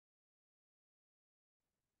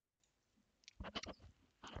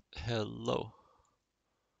Hello.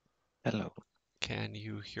 Hello. Can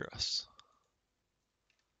you hear us?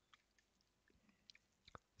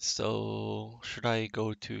 So, should I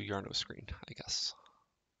go to Yarno screen, I guess?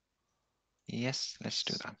 Yes, let's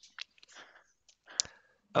do that.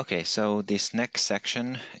 Okay, so this next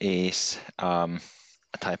section is a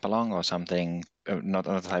type along or something, not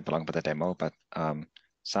a type along, but a demo, but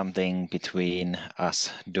something between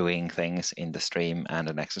us doing things in the stream and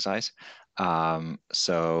an exercise.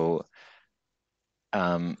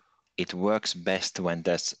 It works best when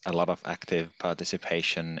there's a lot of active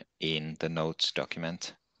participation in the notes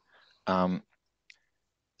document. This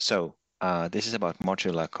is about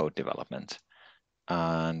modular code development.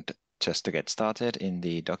 And just to get started in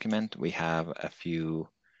the document, we have a few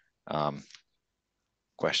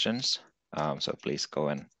questions. So please go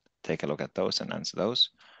and take a look at those and answer those.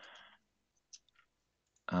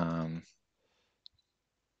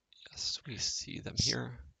 Yes, we see them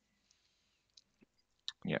here.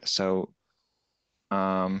 Yeah, so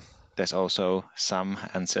there's also some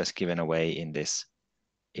answers given away in this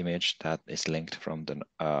image that is linked from the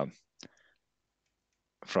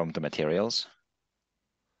materials.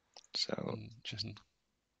 So just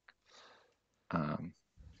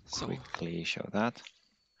quickly show that.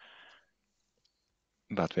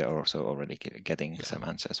 But we're also already getting some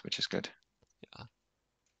answers, which is good. Yeah.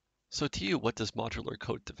 So to you, what does modular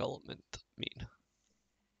code development mean?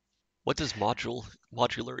 What does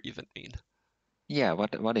modular even mean? Yeah,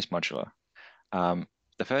 what is modular?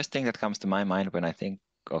 The first thing that comes to my mind when I think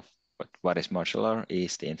of what is modular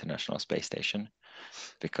is the International Space Station,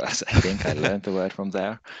 because I think I learned the word from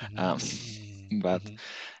there. But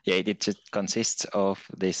yeah, it just consists of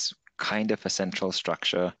this kind of a central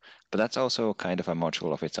structure, but that's also kind of a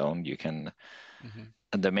module of its own. You can,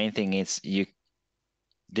 and the main thing is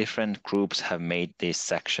different groups have made these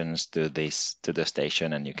sections to the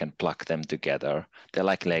station, and you can plug them together. They're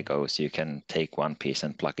like Legos. You can take one piece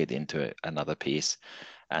and plug it into another piece,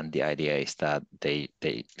 and the idea is that they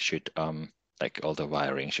should like all the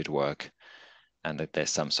wiring should work, and that there's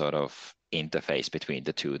some sort of interface between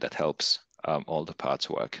the two that helps all the parts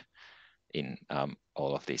work in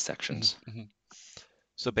all of these sections.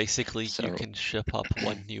 So basically, you So can ship up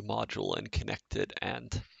one new module and connect it,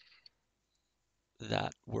 and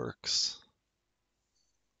that works.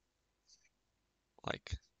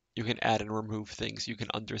 Like, you can add and remove things. You can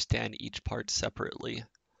understand each part separately.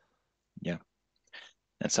 yeah,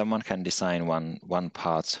 and someone can design one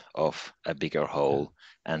part of a bigger whole,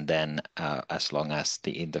 and then as long as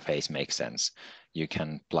the interface makes sense, you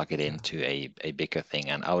can plug it into a bigger thing,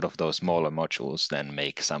 and out of those smaller modules, then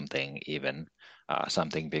make something even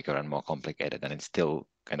something bigger and more complicated, and it's still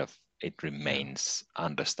kind of it remains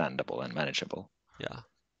understandable and manageable. Yeah.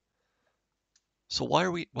 So why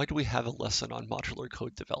do we have a lesson on modular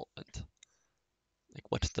code development? Like,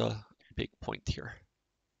 what's the big point here?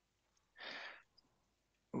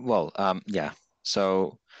 Well, yeah.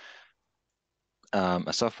 So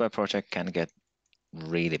a software project can get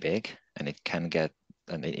really big, and it can get,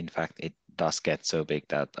 and in fact, it does get so big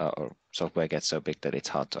that, or software gets so big that it's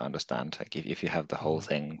hard to understand. Like if you have the whole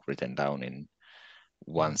thing written down in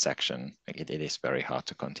one section, like it is very hard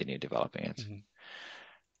to continue developing it.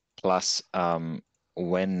 Plus,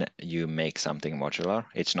 when you make something modular,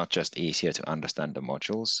 it's not just easier to understand the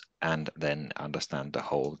modules and then understand the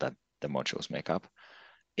whole that the modules make up.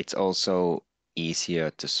 It's also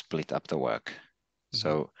easier to split up the work.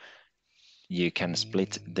 So you can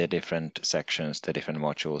split the different sections, the different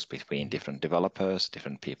modules between different developers,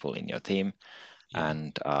 different people in your team,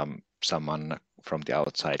 and someone from the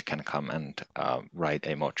outside can come and write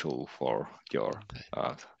a module for your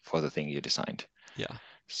for the thing you designed. Yeah.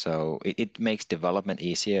 So it makes development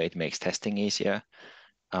easier, it makes testing easier,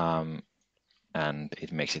 and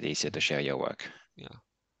it makes it easier to share your work. Yeah.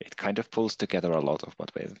 It kind of pulls together a lot of what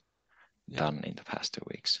we've done in the past 2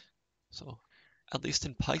 weeks. So at least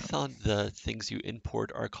in Python, the things you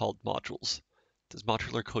import are called modules. Does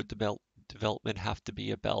modular code development have to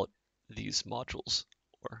be about these modules,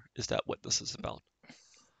 or is that what this is about?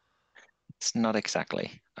 It's not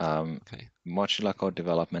exactly. Modular code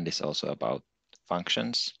development is also about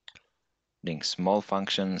functions, being small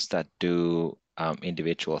functions that do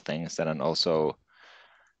individual things, that and also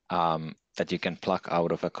that you can pluck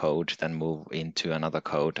out of a code, then move into another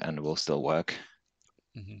code and will still work.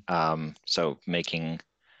 So making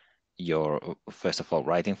your, first of all,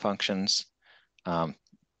 writing functions,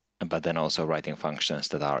 but then also writing functions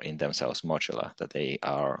that are in themselves modular, that they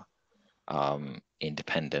are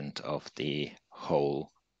independent of the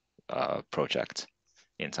whole project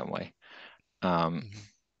in some way.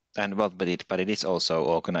 And well, but it is also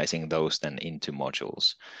organizing those then into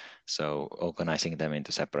modules. So organizing them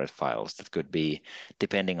into separate files that could be,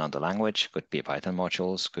 depending on the language, could be Python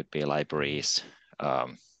modules, could be libraries,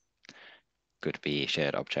 could be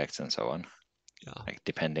shared objects, and so on. Yeah. Like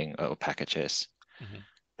depending on packages. Mm-hmm.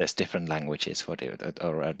 There's different languages for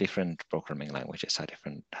or different programming languages have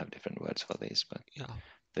different words for these, but Yeah.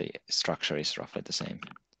 the structure is roughly the same.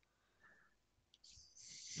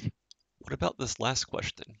 What about this last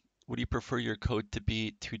question? Would you prefer your code to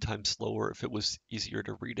be 2 times slower if it was easier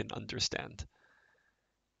to read and understand?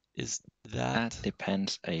 Is that, That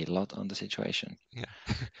depends a lot on the situation. yeah.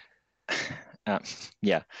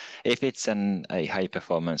 Yeah, if it's a high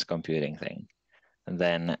performance computing thing,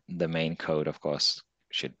 then the main code, of course,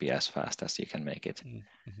 should be as fast as you can make it.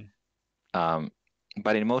 Mm-hmm.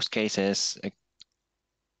 But in most cases,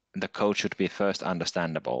 the code should be first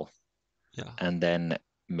understandable Yeah. and then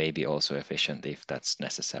maybe also efficient if that's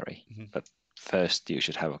necessary. Mm-hmm. But first, you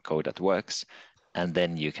should have a code that works, and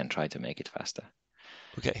then you can try to make it faster.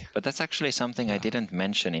 Okay. But that's actually something I Yeah. didn't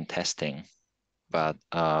mention in testing. But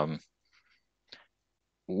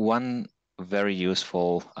one very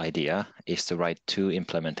useful idea is to write 2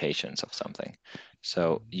 implementations of something.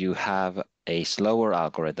 So you have a slower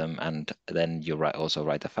algorithm, and then you also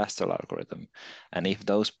write a faster algorithm. And if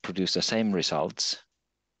those produce the same results,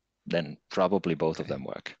 then probably both of Okay. them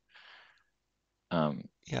work.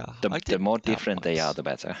 Yeah. I The did more that different they are, once. the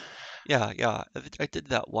better. Yeah. Yeah. I did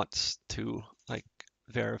that once to like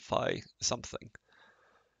verify something.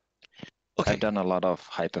 I've Okay. done a lot of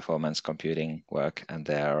high performance computing work, and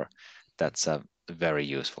that's a very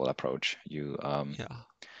useful approach. Yeah.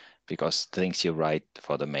 Because things you write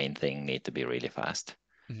for the main thing need to be really fast,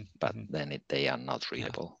 but Mm-hmm. then they are not Yeah.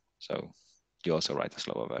 readable. So you also write a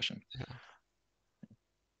slower version. Yeah.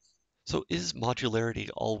 So is modularity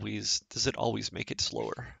always, does it always make it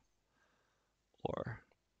slower? Or,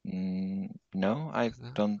 No, I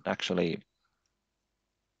no? don't actually.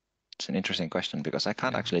 It's an interesting question because I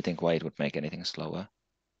can't Yeah. actually think why it would make anything slower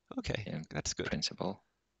Okay. in That's good. principle.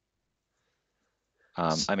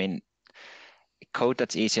 S- I mean, code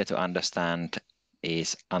that's easier to understand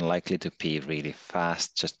is unlikely to be really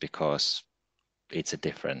fast just because it's a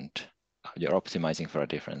different, you're optimizing for a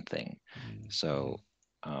different thing. Mm-hmm. So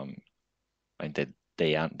and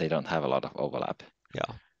they don't have a lot of overlap.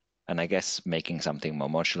 Yeah. And I guess making something more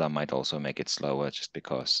modular might also make it slower just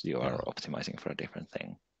because you Yeah. are optimizing for a different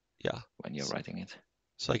thing Yeah. when you're So, writing it.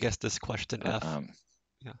 so I guess this question But F,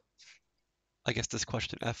 yeah. I guess this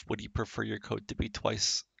question F, would you prefer your code to be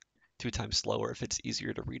 2 times slower if it's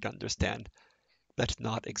easier to read and understand? That's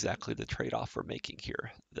not exactly the trade-off we're making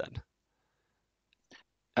here, then.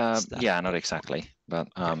 Is that yeah, not what you want? exactly. But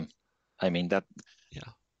Okay. I mean that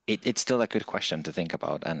Yeah. it's still a good question to think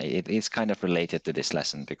about, and it is kind of related to this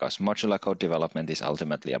lesson because modular code development is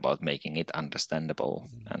ultimately about making it understandable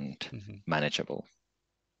and Mm-hmm. manageable.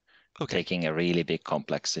 Okay. Taking a really big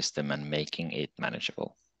complex system and making it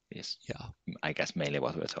manageable is, Yeah. I guess, mainly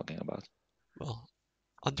what we're talking about. Well,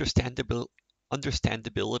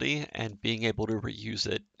 understandability and being able to reuse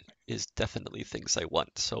it is definitely things I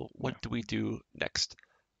want. So Yeah. what do we do next?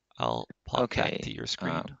 I'll pop back to Okay. your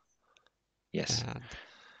screen Yes.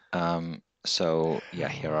 and So yeah,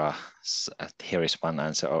 here is one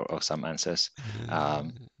answer or some answers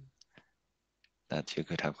that you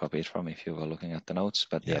could have copied from if you were looking at the notes.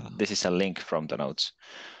 But yeah, yeah. this is a link from the notes.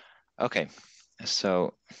 Okay.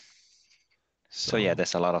 So yeah, So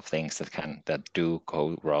there's a lot of things that do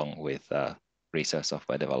go wrong with research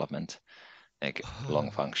software development, like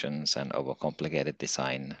long functions and overcomplicated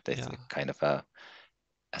design. There's yeah. kind of a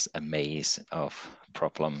maze of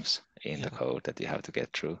problems in the Yeah. code that you have to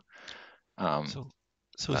get through. Um, So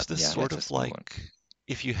so is but this yeah, sort let's of just move on. like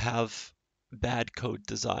if you have bad code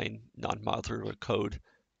design, non-modular code,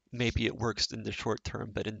 maybe it works in the short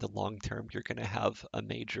term, but in the long term you're going to have a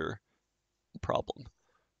major problem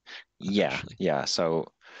Yeah, eventually. yeah.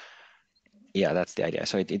 So yeah, that's the idea.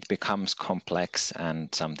 So it becomes complex,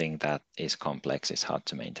 and something that is complex is hard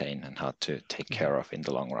to maintain and hard to take Mhm. care of in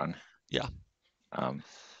the long run. Yeah.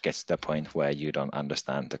 Gets to the point where you don't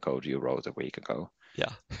understand the code you wrote a week ago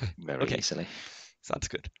Yeah. very Okay. easily. Sounds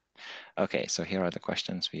good. Okay, so here are the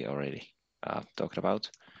questions we already talked about.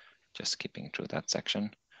 Just skipping through that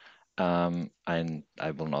section. And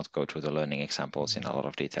I will not go through the learning examples in a lot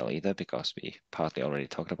of detail either because we partly already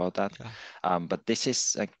talked about that. Yeah. But this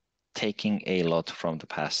is taking a lot from the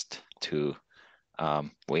past 2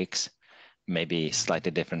 weeks, maybe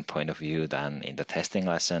slightly different point of view than in the testing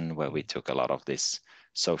lesson where we took a lot of this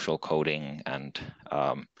social coding and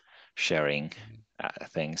sharing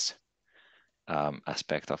things.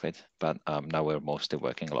 aspect of it, but now we're mostly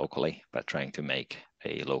working locally, but trying to make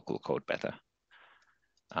a local code better.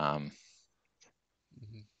 Mhm.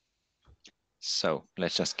 So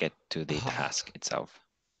let's just get to the task itself.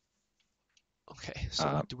 Okay, so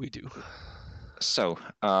what do we do? So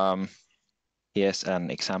here's an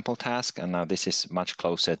example task, and now this is much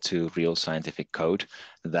closer to real scientific code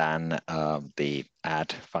than the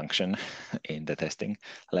add function in the testing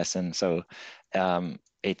lesson. So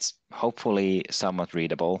it's hopefully somewhat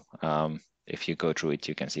readable. If you go through it,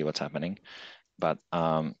 you can see what's happening, but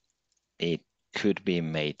it could be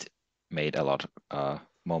made a lot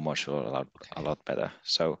more modular, a lot better.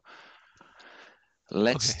 So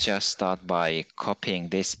let's just start by copying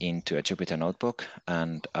this into a Jupyter notebook,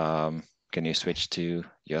 and can you switch to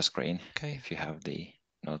your screen if you have the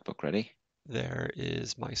notebook ready? There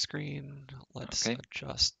is my screen. Let's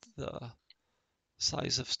adjust the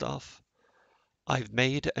size of stuff. I've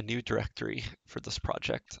made a new directory for this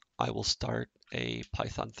project. I will start a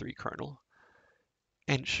Python 3 kernel.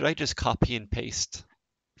 And should I just copy and paste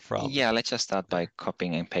from Yeah, let's just start by there?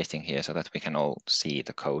 copying and pasting here so that we can all see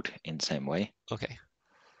the code in the same way. Okay.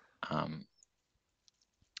 And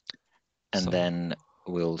So then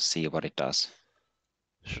we'll see what it does.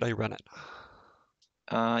 should I run it?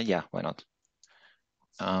 Yeah, why not?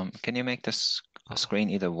 Can you make this screen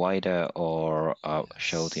either wider or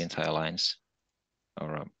show the entire lines?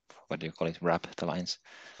 Or what do you call it? Wrap the lines.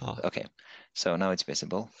 Okay, so now it's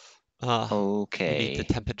visible. You need the Okay.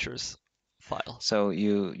 temperatures file. So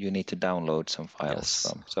you need to download some files Yes.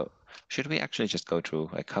 from. So should we actually just go through,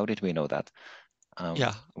 like, how did we know that?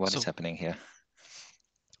 Yeah. What is happening here?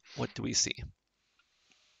 What do we see?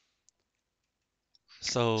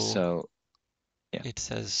 So yeah. It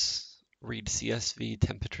says read CSV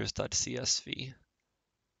temperatures.csv.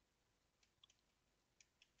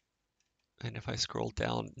 And if I scroll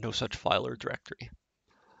down, no such file or directory.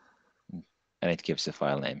 And it gives the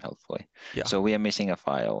file name helpfully. Yeah. So we are missing a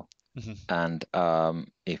file. Mm-hmm. And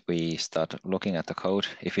if we start looking at the code,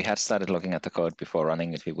 if we had started looking at the code before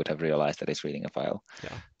running it, we would have realized that it's reading a file.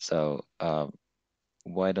 Yeah. So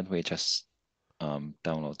why don't we just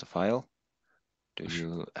download the file? Do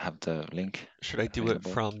you have the link? Should I do it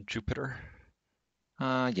from Jupyter?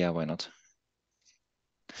 Yeah, why not?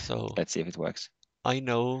 So let's see if it works. I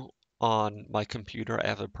know on my computer I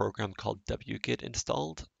have a program called wget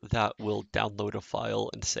installed that will download a file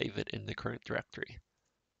and save it in the current directory.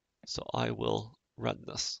 So I will run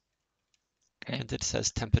this. Okay. And it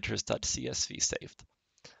says temperatures.csv saved.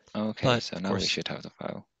 Okay, but so now we should have the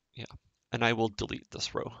file. Yeah. And I will delete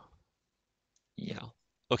this row. Yeah. Now.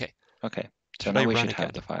 Okay. Okay. So Should now I we run should again?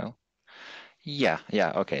 have the file. Yeah.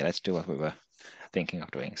 Okay, let's do what we were thinking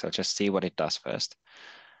of doing. So just see what it does first.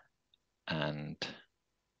 And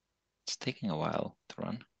it's taking a while to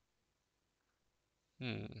run.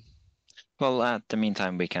 Well, at the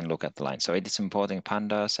meantime, we can look at the line. So it is importing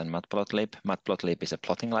Pandas and Matplotlib. Matplotlib is a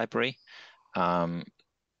plotting library, and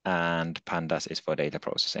Pandas is for data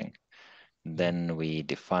processing. Then we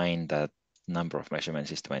define that number of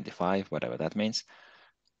measurements is 25, whatever that means.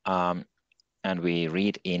 And we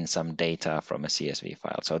read in some data from a CSV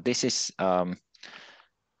file. So this is,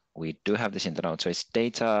 we do have this in the note. So it's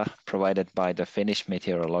data provided by the Finnish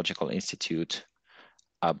Meteorological Institute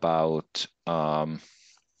about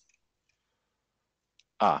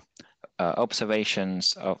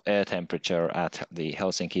observations of air temperature at the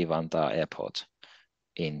Helsinki-Vantaa airport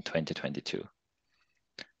in 2022.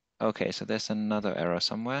 Okay, so there's another error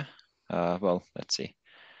somewhere. Well, let's see.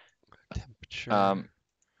 Temperature.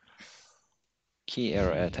 Key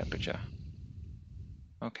error air temperature.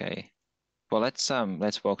 Okay. Well, let's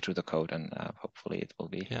walk through the code and hopefully it will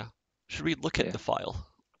be. Yeah. Should we look at the file?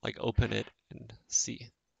 Like open it and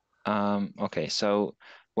see? Okay, so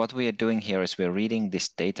what we are doing here is we're reading this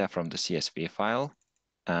data from the CSV file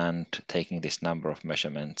and taking this number of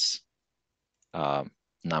measurements,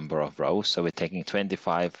 number of rows. So we're taking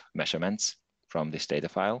 25 measurements from this data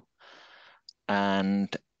file.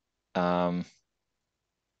 And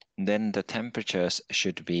then the temperatures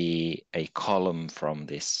should be a column from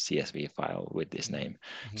this CSV file with this name.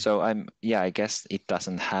 So I guess it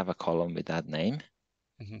doesn't have a column with that name.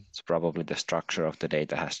 It's probably the structure of the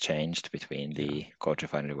data has changed between the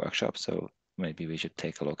CodeRefinery workshop. So maybe we should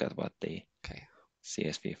take a look at what the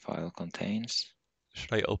CSV file contains.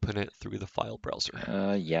 Should I open it through the file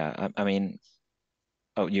browser? Yeah, I mean,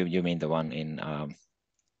 oh, you mean the one in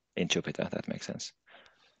Jupyter? That makes sense.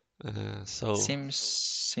 So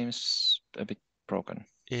seems a bit broken.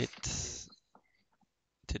 It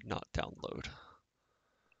did not download.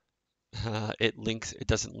 It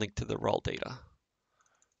doesn't link to the raw data.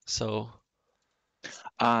 So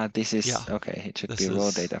This is, Yeah, okay, it should be this raw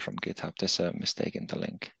is, data from GitHub. There's a mistake in the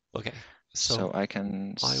link. okay. So So I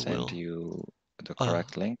can I send will, you the uh,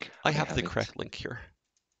 correct link. I I have have the it. correct link here.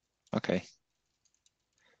 Okay.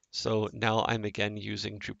 So now I'm again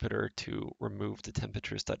using Jupyter to remove the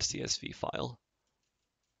temperatures.csv file.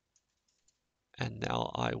 And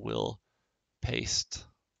now I will paste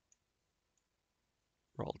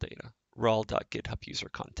raw data, raw.github user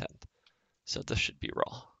content. So this should be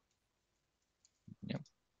raw. Yep.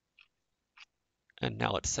 And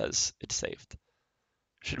now it says it's saved.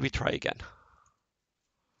 Should we try again?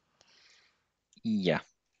 Yeah.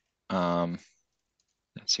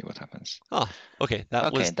 Let's see what happens. Ah, okay, that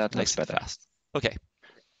Okay, was that looks nice and better. fast. Okay.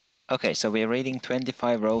 Okay, so we're reading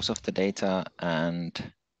 25 rows of the data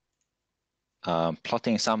and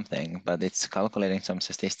plotting something, but it's calculating some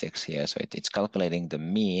statistics here. So it's calculating the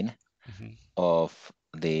mean of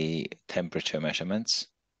the temperature measurements.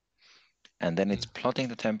 And then it's plotting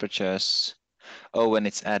the temperatures. Oh, and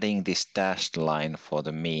it's adding this dashed line for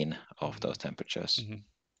the mean of those temperatures.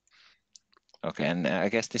 Okay, and I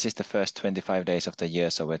guess this is the first 25 days of the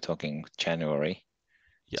year, so we're talking January.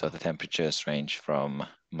 Yeah. So the temperatures range from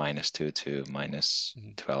 -2 to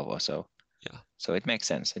 -12 or so. Yeah. So it makes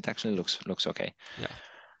sense. It actually looks okay. Yeah.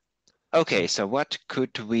 Okay, so what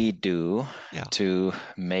could we do Yeah. to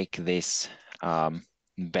make this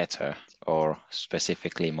better or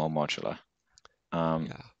specifically more modular?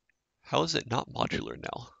 Yeah. How is it not modular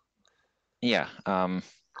now? Yeah. I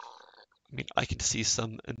mean, I can see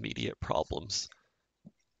some immediate problems.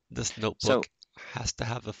 This So notebook has to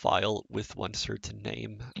have a file with one certain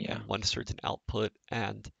name yeah. and one certain output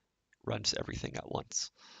and runs everything at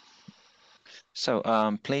once. So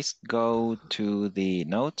please go to the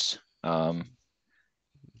notes and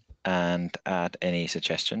add any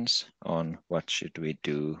suggestions on what should we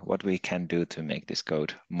do, what we can do to make this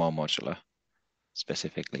code more modular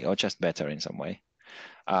specifically, or just better in some way.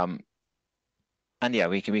 And yeah,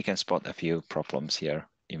 we can spot a few problems here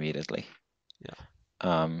immediately. Yeah.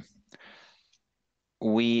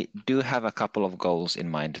 We do have a couple of goals in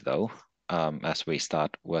mind, though, as we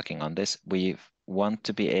start working on this. We want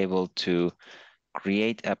to be able to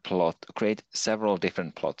create a plot, create several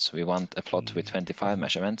different plots. We want a plot with 25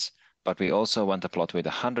 measurements, but we also want a plot with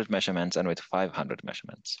 100 measurements and with 500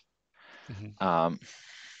 measurements.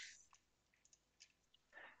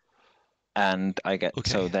 And I get,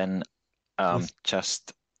 Okay. so then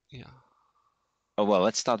just, yeah. Oh, well,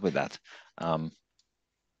 let's start with that.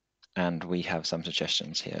 And we have some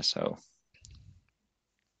suggestions here. So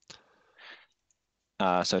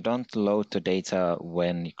don't load the data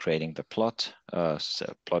when creating the plot.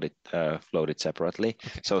 Load it separately.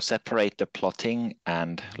 Okay. So separate the plotting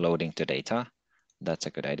and loading the data. That's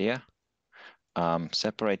a good idea.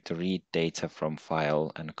 Separate the read data from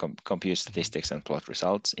file and compute statistics and plot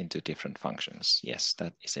results into different functions. Yes,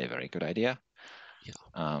 that is a very good idea.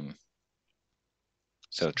 Yeah.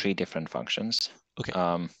 So 3 different functions. Okay.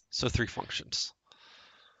 So 3 functions.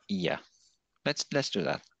 Yeah, let's do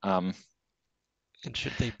that. And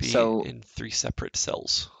should they be in 3 separate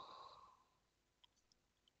cells?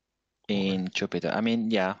 In Jupyter, I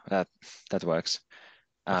mean, yeah, that works.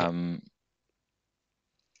 Okay.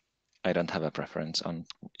 I don't have a preference on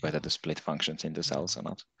whether to split functions into cells or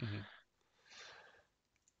not.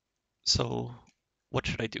 So what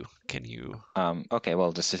should I do? Can you? Okay,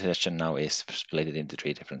 well, the suggestion now is split it into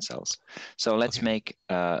 3 different cells. So let's make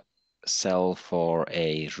a cell for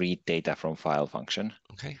a read data from file function.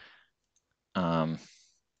 Okay.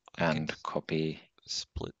 And copy.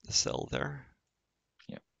 Split the cell there.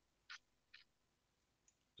 Yeah.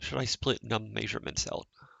 Should I split num measurements out?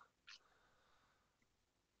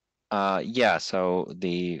 Yeah, so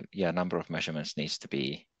the number of measurements needs to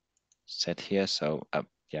be set here. So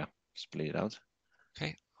yeah, split it out.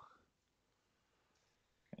 Okay.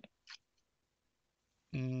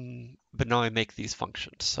 But now I make these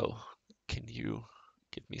functions, so can you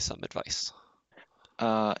give me some advice?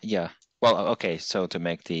 Yeah. Well, okay. So to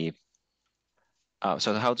make the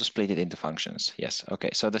so how to split it into functions? Yes.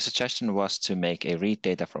 Okay. So the suggestion was to make a read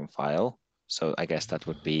data from file. So I guess that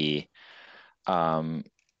would be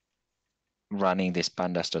running this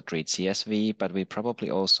pandas.read CSV, but we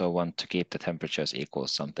probably also want to keep the temperatures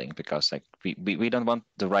equals something because like we don't want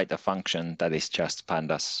to write a function that is just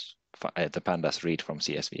pandas the pandas read from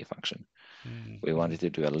CSV function. We wanted to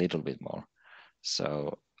do a little bit more.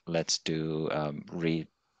 So let's do read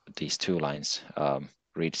these 2 lines,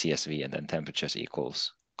 read CSV and then temperatures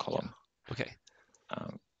equals column. Yeah. Okay.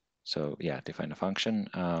 So yeah, define a function,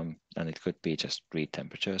 and it could be just read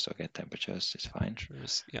temperatures or get temperatures is fine.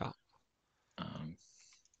 Yeah.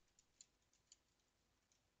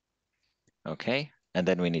 Okay, and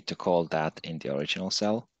then we need to call that in the original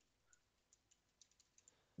cell.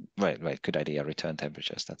 Right, good idea, return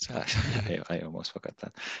temperatures. That's Yeah. I almost forgot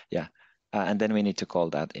that. Yeah, and then we need to call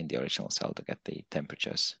that in the original cell to get the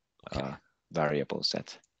temperatures Okay. variable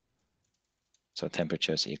set. So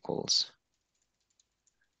temperatures equals.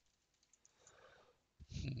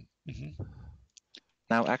 Mm-hmm.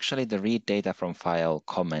 Now, actually, the read data from file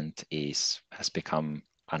comment has become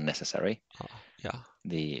unnecessary. Yeah.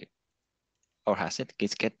 Or has it?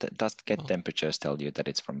 Does get Well, temperatures tell you that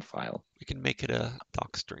it's from a file? we can make it a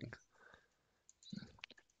doc string.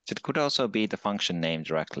 So it could also be the function name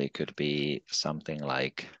directly. Could be something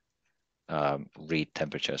like read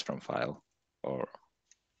temperatures from file, or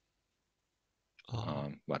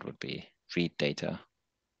what would be read data?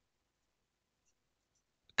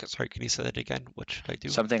 Sorry, can you say that again? What should I do?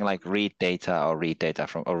 Something like read data or read data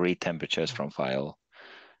from or read temperatures Oh, from file.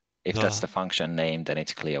 If that's the function name, then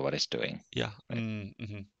it's clear what it's doing. Yeah. Right?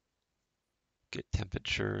 Mm-hmm. Get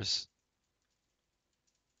temperatures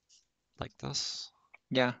like this.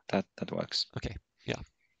 Yeah, that works. Okay. Yeah.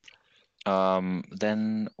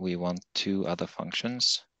 Then we want two other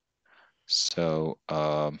functions. So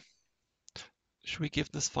should we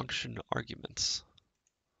give this function arguments?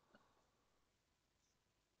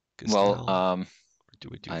 well, Now, or do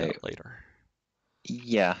we do I that later?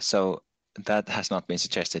 Yeah, so that has not been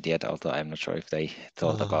suggested yet, although I'm not sure if they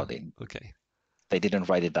thought about it. Okay. They didn't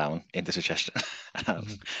write it down in the suggestion.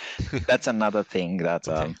 Mm-hmm. That's another thing that's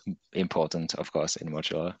Okay. important, of course, in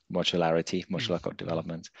modularity, modular code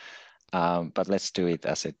development. But let's do it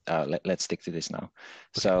as it. Let's stick to this now.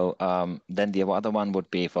 Okay. So then the other one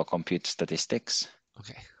would be for compute statistics.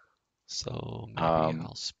 Okay. So maybe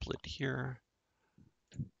I'll split here.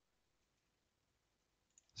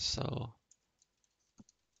 So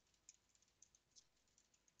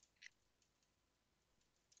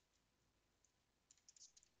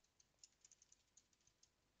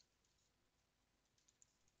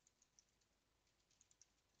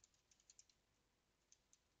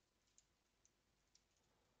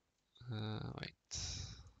wait.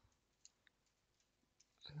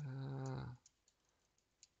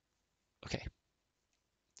 Okay.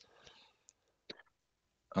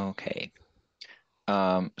 Okay.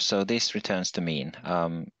 So this returns the mean.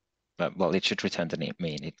 Well, it should return the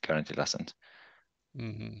mean. It currently doesn't.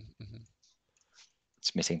 Mm-hmm.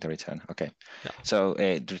 It's missing the return. Okay. Yeah. So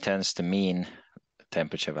it returns the mean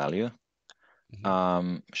temperature value.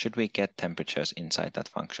 Should we get temperatures inside that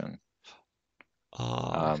function?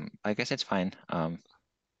 I guess it's fine.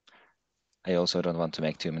 I also don't want to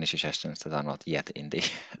make too many suggestions that are not yet in the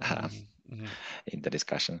in the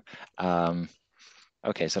discussion.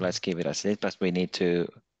 Okay, so let's keep it as it is, but we need to.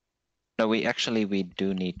 No, we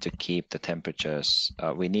do need to keep the temperatures.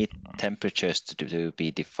 We need temperatures to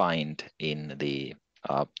be defined in the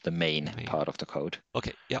main part of the code.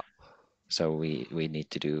 Okay. Yeah. So we need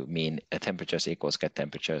to do mean temperatures equals get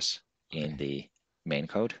temperatures in the main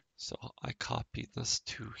code. So I copy this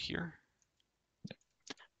to here.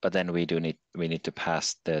 But then we need to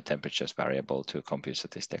pass the temperatures variable to compute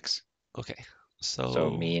statistics. Okay.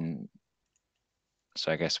 So mean. So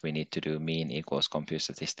I guess we need to do mean equals compute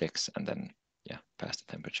statistics and then pass the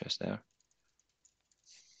temperatures there.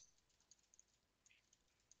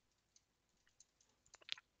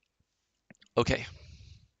 Okay.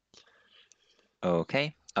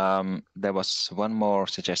 Okay. There was one more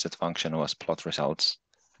suggested function was plot results.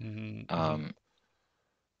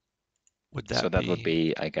 Would that so that would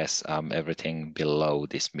be, I guess, everything below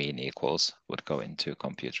this mean equals would go into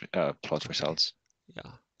compute plot results.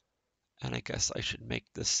 Yeah. And I guess I should make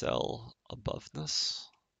the cell above this.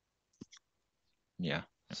 Yeah.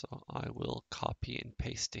 So I will copy and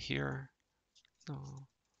paste to here. So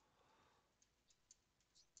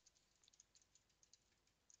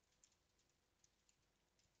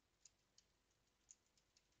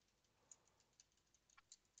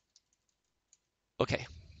okay.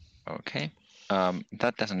 Okay.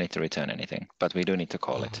 That doesn't need to return anything, but we do need to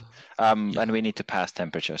call it. And we need to pass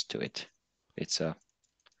temperatures to it. It's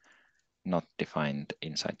not defined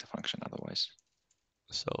inside the function otherwise.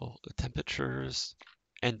 So the temperatures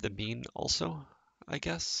and the mean also, I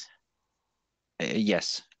guess?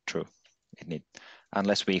 Yes, true. It need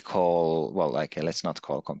unless we call, well, like let's not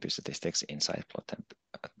call compute statistics inside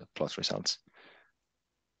plot results.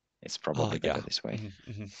 It's probably better this way.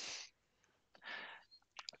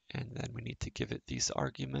 And then we need to give it these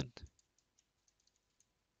argument.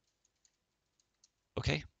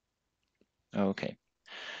 Okay. Okay.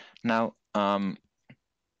 Now,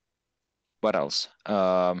 what else?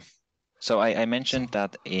 So I mentioned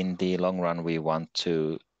that in the long run, we want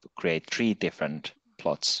to create 3 different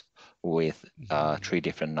plots. with 3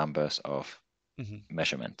 different numbers of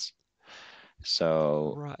measurements.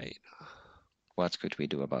 So right. what could we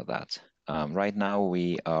do about that? Right now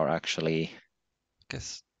we are actually,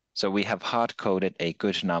 Guess so we have hard coded a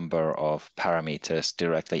good number of parameters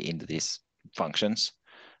directly into these functions.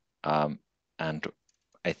 And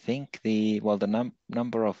I think the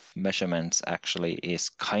number of measurements actually is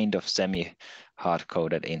kind of semi hard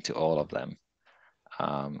coded into all of them.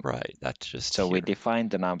 right. That's just So here. we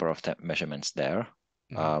defined the number of measurements there.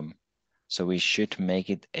 So we should make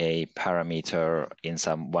it a parameter in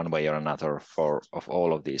one way or another of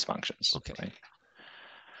all of these functions. Okay. Right?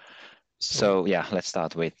 So yeah, let's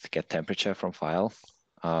start with get temperature from file.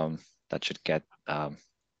 That should get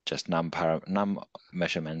just num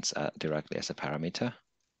measurements directly as a parameter.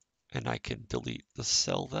 And I can delete the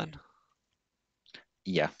cell then?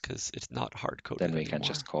 Yeah. Because it's not hard-coded Then we anymore. can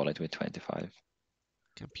just call it with 25.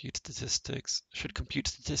 Compute statistics. Should compute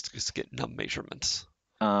statistics get num measurements?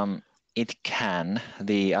 It can.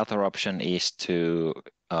 The other option is to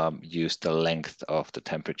use the length of the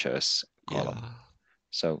temperatures column. Yeah.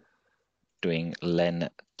 So doing len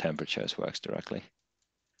temperatures works directly.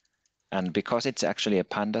 And because it's actually a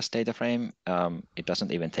Pandas data frame, it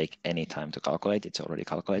doesn't even take any time to calculate. It's already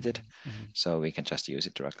calculated. So we can just use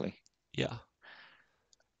it directly. Yeah.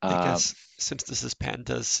 I guess since this is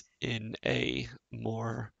Pandas in a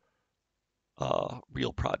more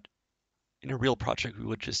real project, we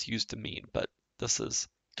would just use the mean, but this is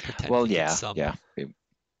pretending it's some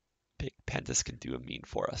big Pandas can do a mean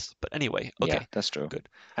for us. But anyway, okay. Yeah, that's true. Good.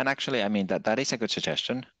 And actually, I mean, that is a good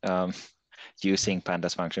suggestion. Using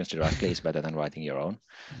Pandas functions directly is better than writing your own.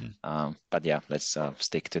 But yeah, let's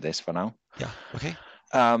stick to this for now. Yeah, okay.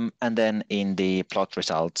 And then in the plot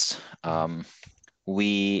results,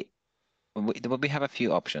 we have a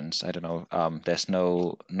few options. I don't know. There's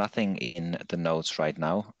nothing in the notes right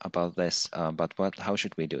now about this. But how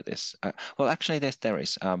should we do this? Well, actually, there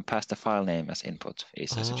is. Pass the file name as input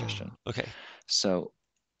is a suggestion. Okay. So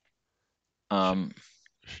should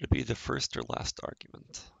it be the first or last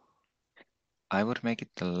argument? I would make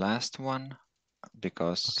it the last one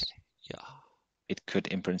because it could,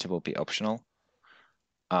 in principle, be optional.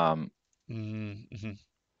 Should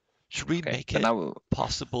we make it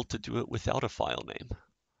possible to do it without a file name?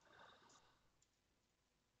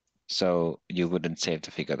 So you wouldn't save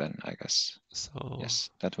the figure then, I guess. So yes,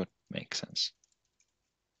 that would make sense.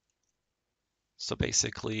 So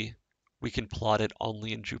basically, we can plot it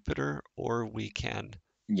only in Jupyter, or we can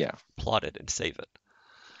plot it and save it.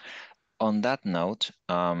 On that note,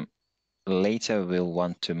 later we'll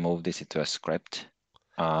want to move this into a script,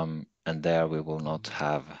 and there we will not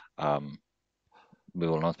have we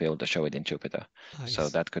will not be able to show it in Jupyter. So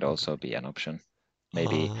that could also be an option.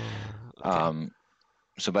 Maybe.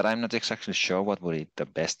 But I'm not exactly sure what would be the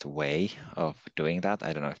best way of doing that.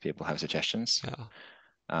 I don't know if people have suggestions.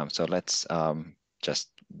 So let's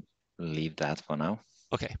just leave that for now.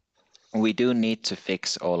 Okay. We do need to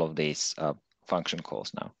fix all of these function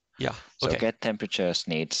calls now. Yeah. So get temperatures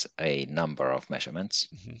needs a number of measurements.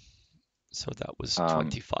 So that was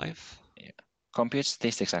 25. Yeah. Compute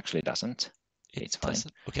statistics actually doesn't. It's fine.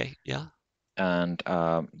 Okay. Yeah. And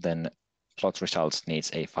then plot results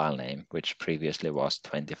needs a file name, which previously was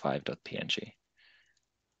 25.png.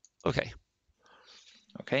 Okay.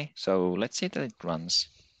 Okay. So let's see that it runs.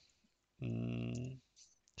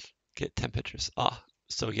 Get temperatures.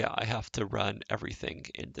 So yeah, I have to run everything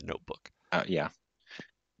in the notebook. Yeah.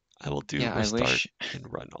 I will do restart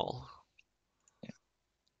and run all. Yeah.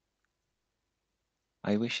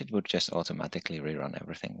 I wish it would just automatically rerun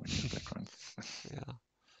everything when you click run. Yeah.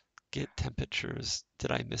 Get temperatures.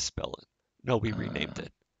 Did I misspell it? No, we renamed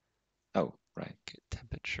it. Oh, right. Get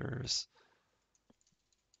temperatures.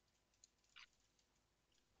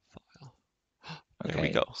 File. There we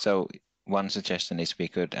go. So one suggestion is we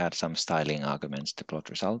could add some styling arguments to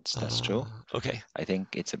plot results. That's true. Okay. I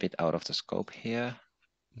think it's a bit out of the scope here.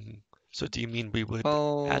 So do you mean we would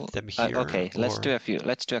add them here? Okay, let's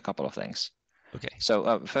do a couple of things. Okay.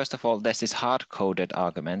 So first of all, there's this hard-coded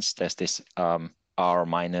arguments. There's this R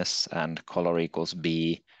minus and color equals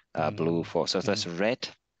B, blue for. So there's red.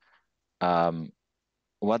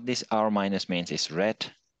 What this R minus means is red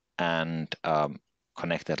and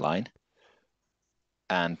connected line.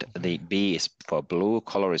 And the B is for blue,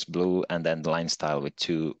 color is blue, and then the line style with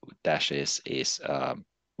 2 dashes is a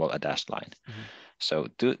dashed line. So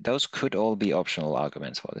those could all be optional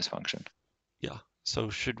arguments for this function. Yeah.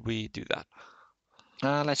 So should we do that?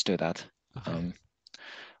 Let's do that. Okay.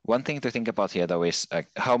 One thing to think about here, though, is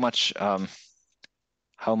how much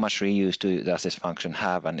reuse does this function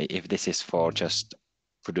have, and if this is for just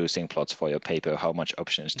producing plots for your paper, how much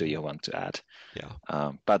options do you want to add? Yeah.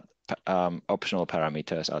 But optional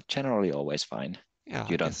parameters are generally always fine. Yeah,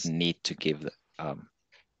 You I don't guess. need to give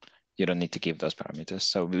you don't need to give those parameters.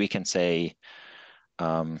 So we can say,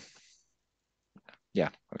 yeah,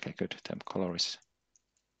 okay, good. Temp color is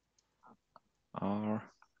R,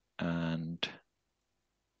 and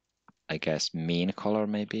I guess mean color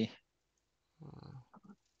maybe.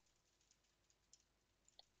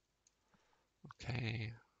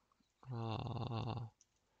 Okay.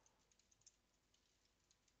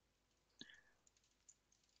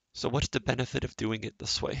 So what's the benefit of doing it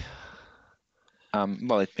this way?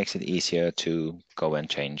 Well, it makes it easier to go and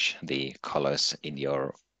change the colors in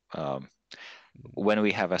your. When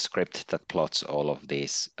we have a script that plots all of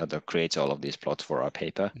these, that creates all of these plots for our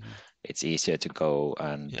paper, it's easier to go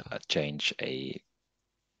and change the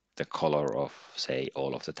color of, say,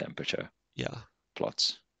 all of the temperature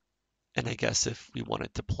plots. And I guess if we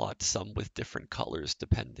wanted to plot some with different colors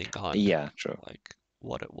depending on true. like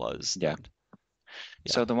what it was, Yeah. then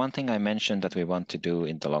So the one thing I mentioned that we want to do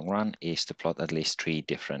in the long run is to plot at least 3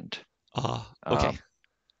 different. Okay.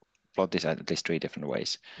 Plot this at least 3 different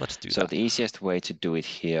ways. Let's do so that. The easiest way to do it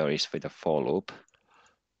here is with a for loop.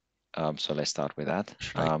 So let's start with that.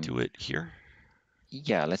 Should I do it here?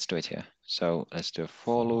 Yeah, let's do it here. So let's do a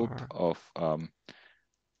for loop of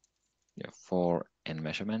for n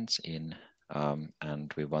measurements in,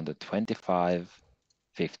 and we want the 25,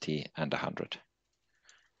 50, and 100.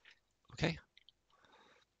 Okay.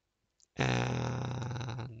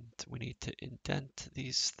 And we need to indent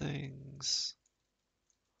these things.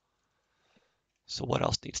 So what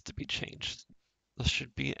else needs to be changed? This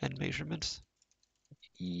should be n measurements.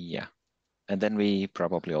 Yeah. And then we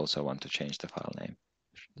probably also want to change the file name.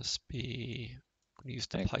 Should this be, I'm gonna use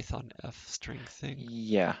the Python f string thing.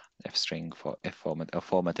 Yeah, f string for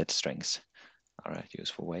formatted strings are a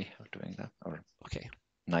useful way of doing that, or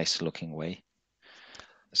nice looking way.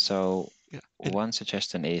 So one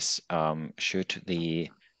suggestion is, should the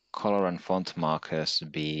color and font markers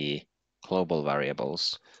be global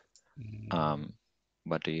variables?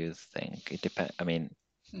 What do you think? It depends. I mean,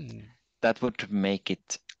 that would make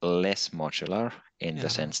it less modular in the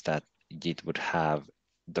sense that it would have,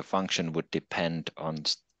 the function would depend on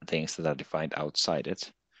things that are defined outside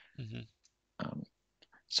it.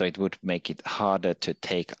 So it would make it harder to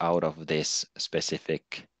take out of this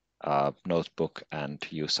specific notebook and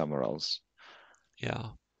use somewhere else. Yeah.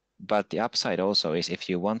 But the upside also is if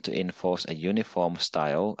you want to enforce a uniform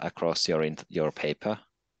style across your paper,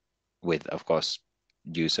 with, of course,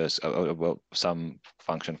 users, well, some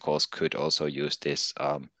function calls could also use this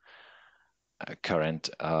current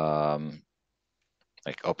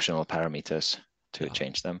like optional parameters to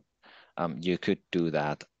change them. You could do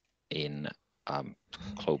that in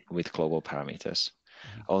with global parameters.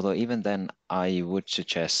 Although even then, I would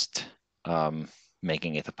suggest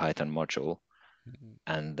making it a Python module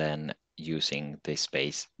and then using the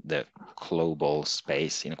space, the global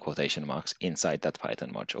space in quotation marks inside that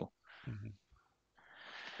Python module.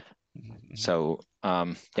 So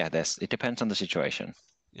yeah, it depends on the situation.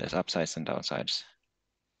 There's upsides and downsides.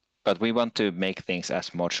 But we want to make things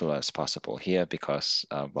as modular as possible here because,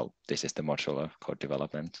 well, this is the modular code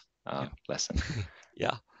development lesson.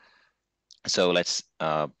 So let's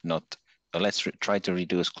try to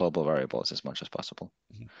reduce global variables as much as possible.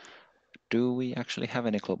 Do we actually have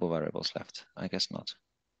any global variables left? I guess not.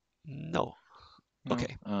 No.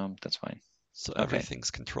 Okay. That's fine. So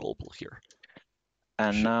everything's controllable here.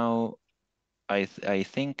 And now I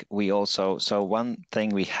think we also, so one thing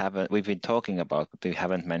we've been talking about, but we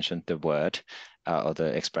haven't mentioned the word or the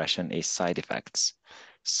expression is side effects.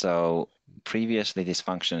 So previously these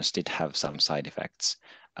functions did have some side effects,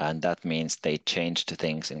 and that means they changed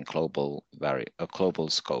things in global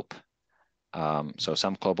scope. So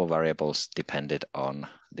some global variables depended on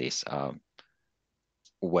this,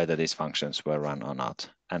 whether these functions were run or not.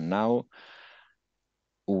 And now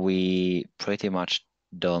we pretty much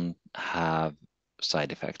don't have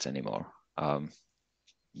side effects anymore.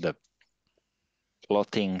 The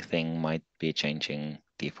plotting thing might be changing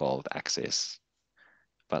default axis,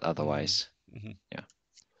 but otherwise, yeah.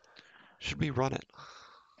 Should we run it?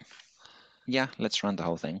 Yeah, let's run the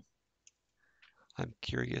whole thing. I'm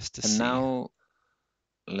curious to see. And now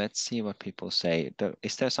let's see what people say.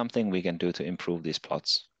 Is there something we can do to improve these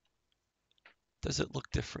plots? Does it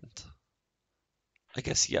look different? I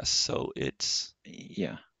guess yes. So it's,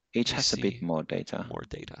 yeah, each has a bit more data. More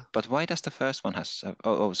data. But why does the first one has?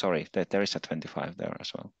 Oh, sorry, there is a 25 there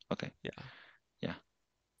as well. Okay. Yeah. Yeah.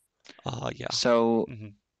 So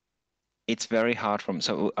it's very hard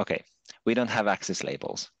so okay, we don't have axis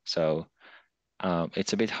labels. So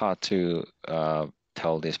It's a bit hard to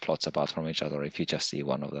tell these plots apart from each other if you just see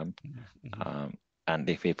one of them. Mm-hmm. And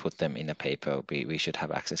if we put them in a paper, we should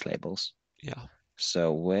have axis labels. Yeah.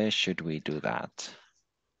 So where should we do that?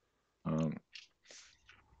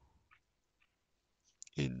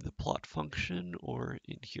 In the plot function or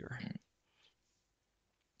in here?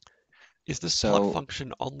 Is this plot So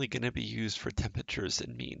function only going to be used for temperatures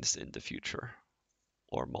and means in the future,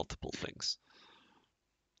 or multiple things?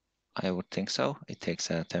 I would think so. It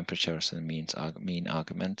takes a temperatures and mean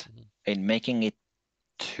argument. Mhm. In making it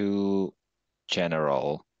too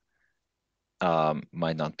general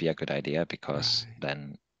might not be a good idea because Right.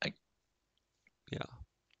 then Yeah.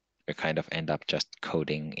 we kind of end up just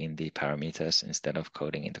coding in the parameters instead of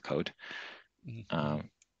coding in the code. Mm-hmm.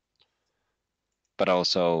 But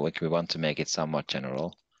also like we want to make it somewhat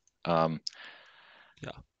general. Yeah.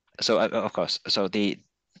 So of course, so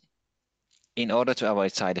in order to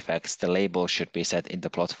avoid side effects, the label should be set in the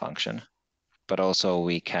plot function, but also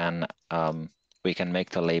we can make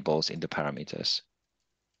the labels in the parameters.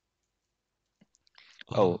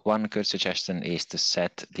 Oh, one good suggestion is to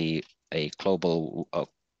set a global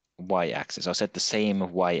y-axis, or set the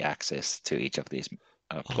same y-axis to each of these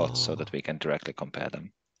plots so that we can directly compare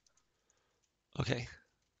them. Okay.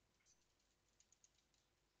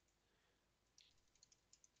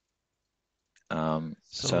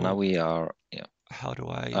 So now So we are, yeah. how do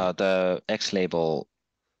I? The X label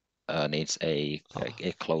needs a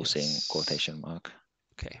closing Yes. quotation mark.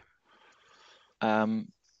 Okay.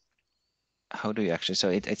 How do you actually, so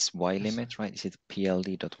it's y Yes. limit, right? Is it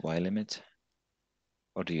pld.y limit?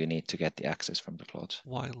 Or do you need to get the access from the plot?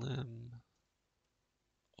 Ylim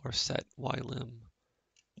or set ylim.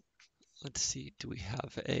 Let's see. Do we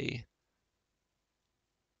have a?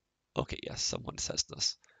 Okay. Yes. Someone says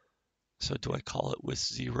this. So do I call it with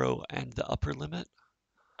 0 and the upper limit?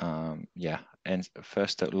 Yeah, and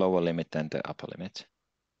first the lower limit, then the upper limit.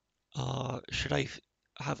 Should I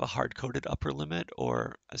have a hard-coded upper limit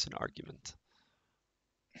or as an argument?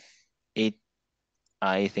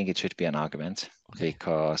 I think it should be an argument Okay.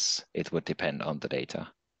 because it would depend on the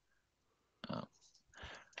data.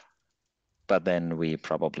 But then we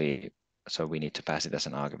need to pass it as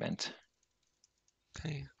an argument.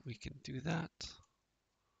 Okay, we can do that.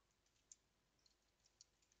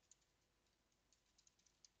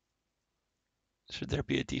 Should there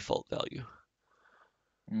be a default value?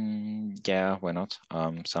 Yeah, why not?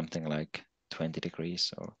 Something like 20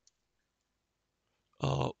 degrees or.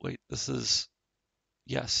 Oh, wait, this is,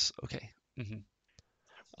 yes, okay.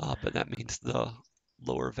 But that means the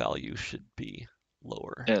lower value should be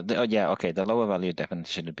lower. Yeah, okay. The lower value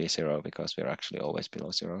definitely shouldn't be 0 because we're actually always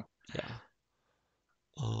below 0. Yeah.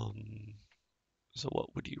 So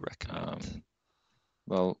what would you recommend?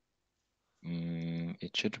 Well,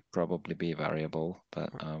 it should probably be variable,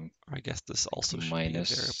 but Or I guess this also should be a minus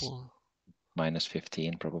variable. minus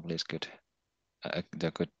 15 probably is good. A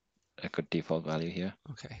good default value here.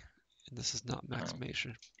 Okay, and this is not max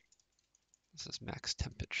measure. This is max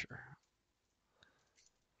temperature.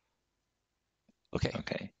 Okay.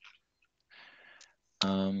 Okay.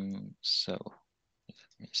 So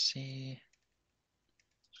let me see.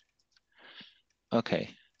 Okay,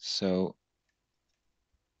 so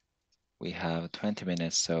we have 20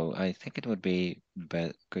 minutes, so I think it would be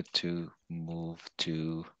good to move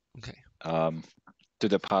to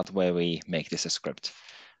the part where we make this a script.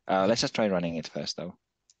 Okay. Let's just try running it first, though.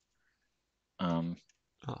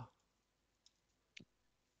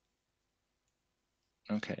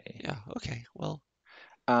 Okay. Yeah. Okay. Well.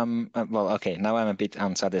 Okay. Now I'm a bit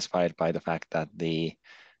unsatisfied by the fact that the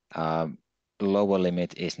lower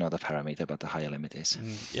limit is not a parameter, but the higher limit is.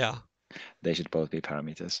 Yeah. They should both be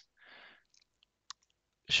parameters.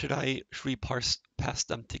 Should we pass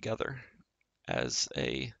them together as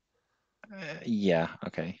a? Yeah.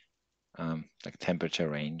 Okay. Like temperature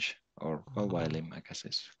range or ylim, I guess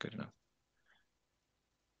is good enough.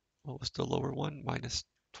 What was the lower one? Minus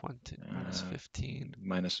 20, minus 15.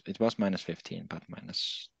 It was minus 15, but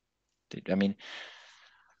I mean,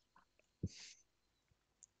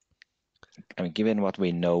 given what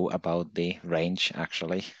we know about the range,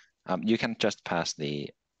 actually, you can just pass you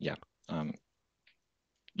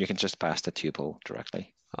can just pass the tuple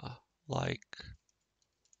directly. Like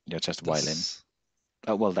You're just this. ylim.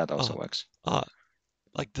 Oh, well, that also works.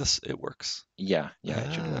 Like this, it works. Yeah,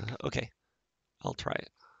 it should work. Okay, I'll try it.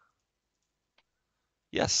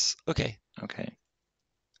 Yes, okay. Okay.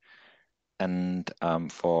 And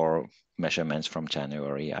for measurements from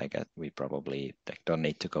January, I get we probably don't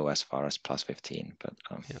need to go as far as plus 15, but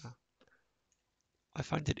yeah. I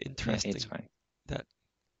find it interesting it's fine. that,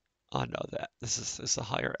 oh no, This is a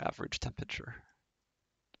higher average temperature.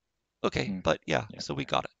 Okay, Mm, but yeah, yeah, so we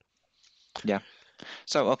got it. yeah.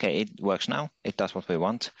 So okay, it works now. It does what we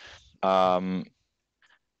want. Why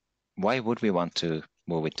would we want to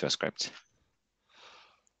move it to a script?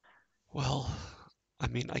 Well, I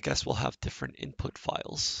mean, I guess we'll have different input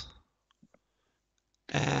files.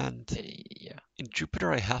 And Yeah, in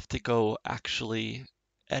Jupyter, I have to go actually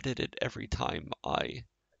edit it every time I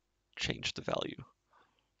change the value.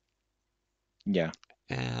 yeah,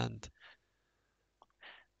 And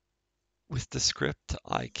with the script,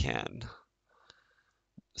 I can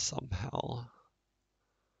somehow,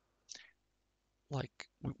 like,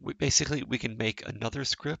 basically we can make another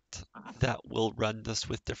script that will run this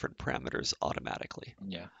with different parameters automatically.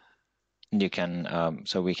 yeah. You can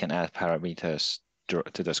so we can add parameters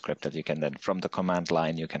to the script that you can then from the command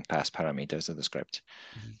line you can pass parameters to the script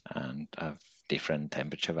Mhm. and have different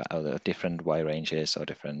temperature or different Y ranges or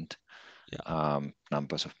different Yeah.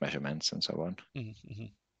 numbers of measurements and so on. Mm-hmm.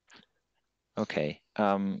 Okay,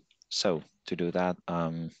 so to do that,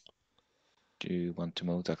 do you want to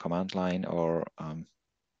move the command line or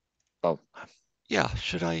well, Yeah,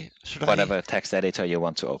 whatever text editor you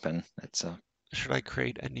want to open? It's should I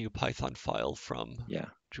create a new Python file from yeah,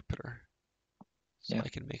 Jupyter? So yeah, I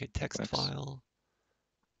can make a that text works. file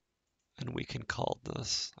and we can call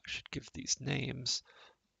this, I should give these names.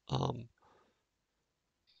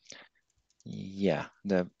 Yeah,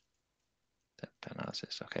 the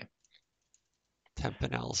analysis. Okay. Temp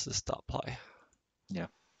analysis.py. Yeah,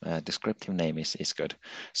 descriptive name is good.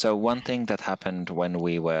 So one thing that happened when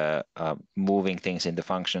we were moving things into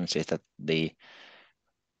functions is that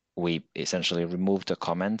we essentially removed the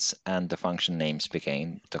comments and the function names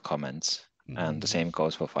became the comments. And the Mm-hmm. same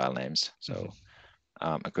goes for file names. Mm-hmm.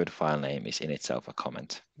 So a good file name is in itself a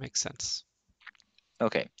comment. Makes sense.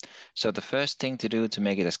 Okay, so the first thing to do to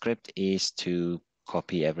make it a script is to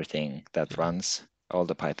copy everything that Yeah. runs, all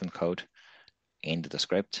the Python code into the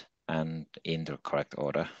script and in the correct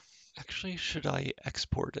order. Actually, should I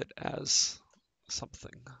export it as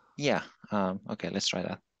something? Yeah, okay, let's try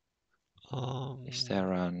that. Is Um,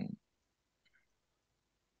 there an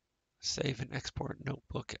Save and export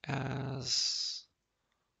notebook as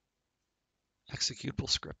executable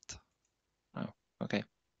script. oh, okay.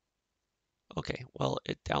 Okay, well,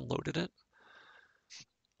 it downloaded it.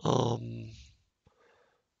 Um,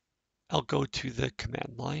 I'll go to the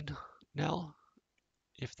command line now,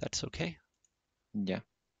 if that's okay. Yeah.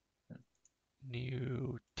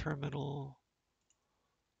 New terminal.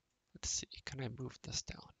 Let's see, can I move this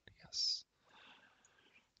down? Yes.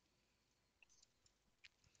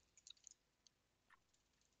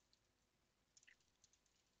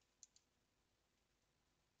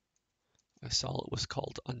 I saw it was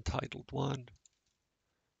called Untitled One.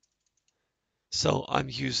 So I'm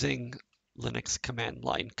using Linux command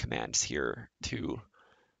line commands here to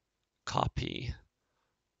copy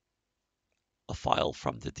a file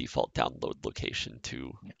from the default download location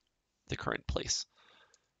to Yeah. the current place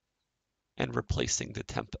and replacing the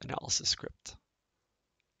temp analysis script.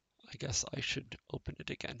 I guess I should open it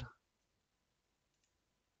again.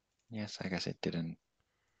 Yes, I guess it didn't.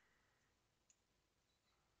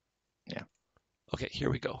 Yeah. Okay, here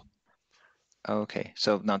we go. Okay,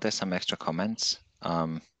 so now there's some extra comments.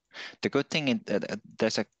 The good thing is that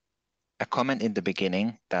there's a comment in the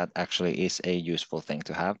beginning that actually is a useful thing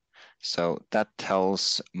to have. So that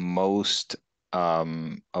tells most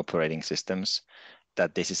operating systems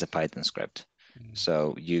that this is a Python script.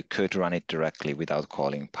 So you could run it directly without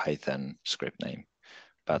calling Python script name.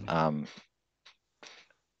 But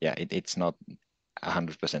yeah, it's not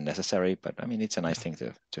 100% necessary, but I mean, it's a nice Yeah.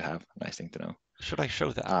 thing to have, a nice thing to know. Should I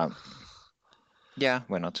show that? Yeah,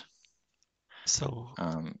 why not? So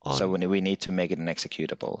So on we need to make it an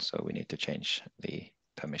executable, so we need to change the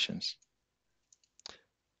permissions.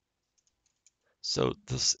 so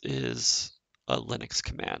this is a Linux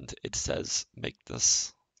command. It says make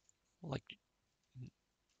this like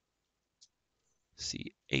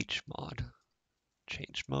chmod,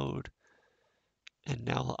 change mode, and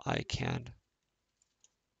now I can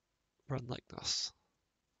run like this.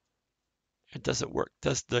 And does it work?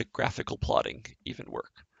 Does the graphical plotting even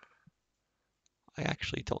work? I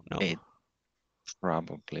actually don't know. It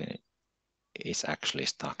probably is actually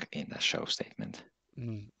stuck in the show statement.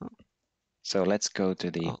 Oh, So let's go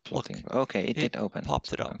to the look, plotting. Okay, it it did open. popped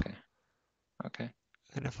So, it up. okay, okay.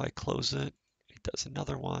 And if I close it, it does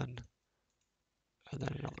another one, and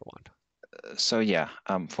then another one. So yeah,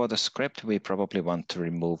 for the script, we probably want to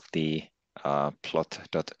remove the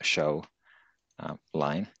plot.show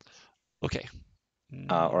line, Okay.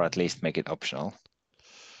 or at least make it optional.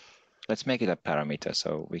 Let's make it a parameter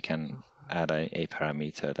so we can add a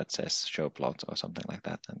parameter that says show plot or something like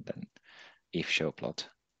that, and then if show plot,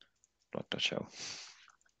 plot.show.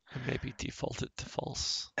 And maybe default it to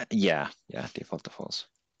false. Yeah, default to false.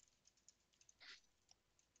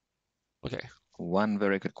 Okay. One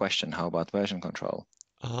very good question. How about version control?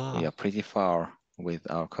 We are pretty far with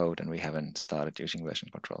our code and we haven't started using version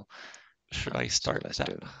control. Should I So start let's that?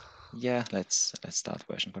 do that. Yeah, let's start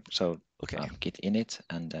version control. So Okay. git init,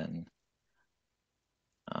 and then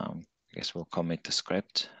I guess we'll commit the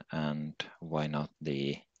script, and why not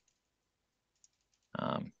the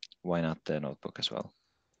notebook as well?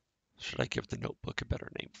 Should I give the notebook a better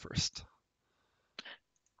name first?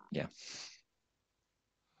 Yeah.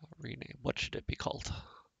 Rename. What should it be called?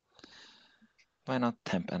 Why not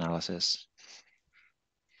temp analysis?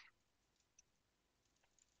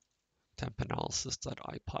 Temp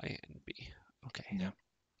analysis.ipynb. Okay. Yeah.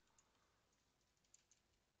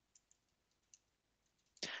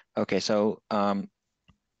 Okay, so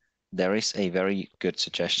there is a very good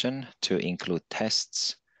suggestion to include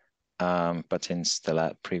tests, but since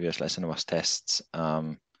the previous lesson was tests,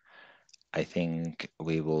 I think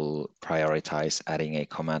we will prioritize adding a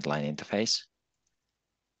command line interface.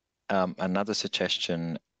 Another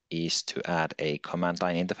suggestion is to add a command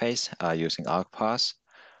line interface using argparse.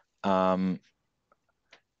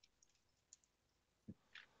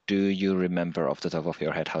 Do you remember off the top of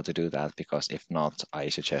your head how to do that? Because if not, I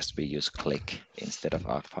suggest we use click instead of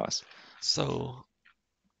argparse. So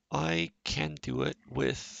I can do it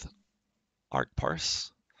with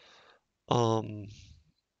argparse.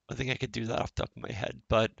 I think I could do that off the top of my head,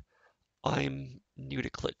 but I'm new to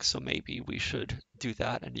click, so maybe we should do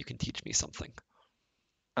that and you can teach me something.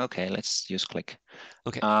 Okay, let's use click.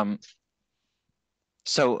 Okay.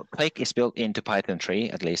 So click is built into Python 3,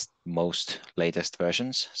 at least most latest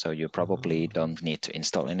versions. So you probably don't need to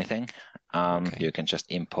install anything. Okay. You can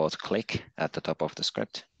just import click at the top of the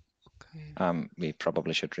script. Okay. We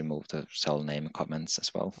probably should remove the cell name comments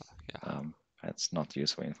as well. Yeah. That's not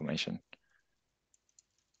useful information.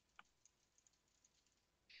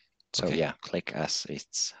 So Okay. yeah, click as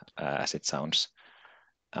it sounds.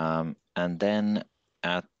 And then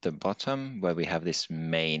at the bottom where we have this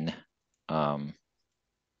main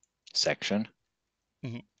section,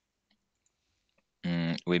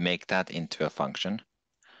 we make that into a function.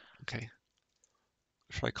 Okay.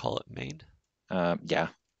 Should I call it main? Yeah,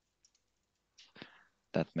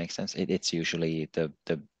 that makes sense. It's usually the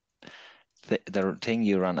thing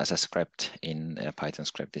you run as a script in a Python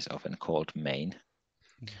script is often called main.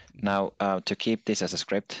 Now, to keep this as a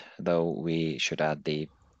script, though, we should add the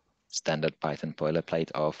standard Python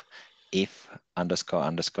boilerplate of if underscore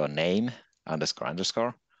underscore name underscore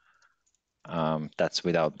underscore. That's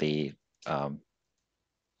without the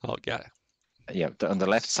Oh, yeah. yeah. On the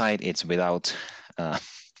left side, it's without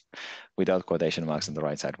without quotation marks. On the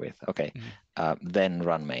right side, with okay. Then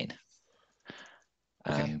run main.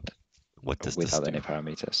 Okay. And What does this without do? any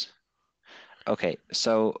parameters. Okay,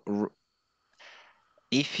 so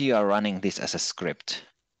if you are running this as a script,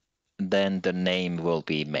 then the name will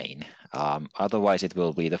be main. Otherwise, it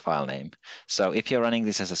will be the file name. So if you're running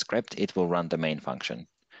this as a script, it will run the main function.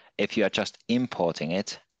 If you are just importing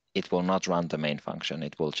it, it will not run the main function.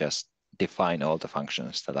 It will just define all the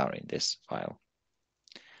functions that are in this file.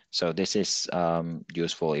 So this is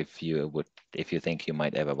useful if you think you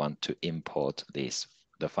might ever want to import the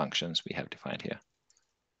functions we have defined here.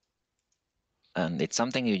 And it's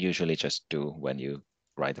something you usually just do when you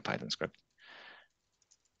write a Python script,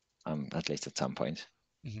 at least at some point.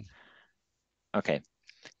 Okay,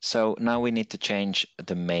 so now we need to change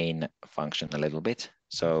the main function a little bit.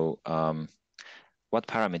 So what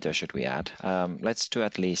parameter should we add? Let's do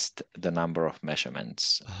at least the number of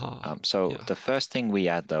measurements. The first thing we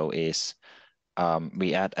add, though, is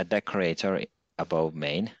we add a decorator above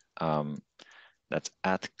main. That's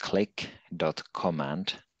at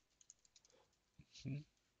click.command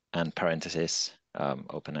and parentheses,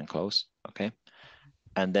 open and close. Okay.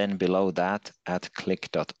 And then below that, at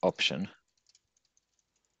click.option.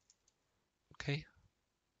 Okay.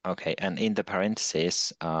 Okay, and in the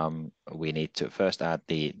parentheses, we need to first add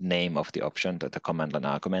the name of the option, the command line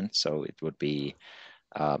argument. So it would be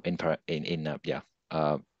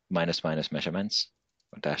minus minus measurements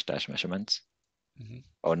or dash dash measurements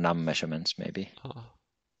or num measurements maybe.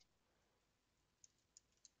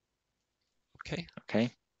 Okay.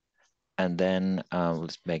 Okay, and then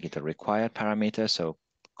let's make it a required parameter. So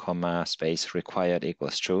comma space required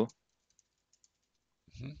equals true.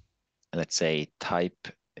 Let's say type.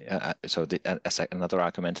 Another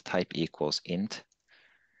argument type equals int,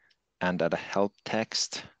 and add a help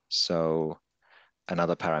text. So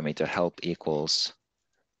another parameter help equals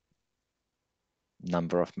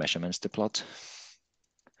number of measurements to plot.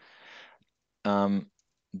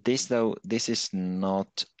 This is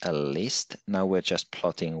not a list. Now we're just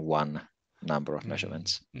plotting one number of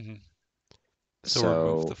measurements. So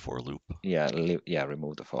remove the So for loop. yeah,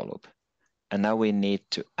 remove the for loop. And now we need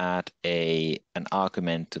to add an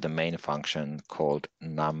argument to the main function called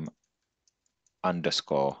num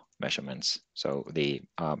underscore measurements. So the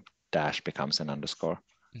dash becomes an underscore.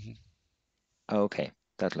 Okay,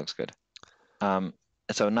 that looks good.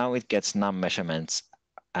 So now it gets num measurements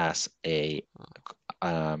as a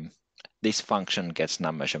this function gets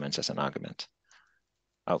num measurements as an argument.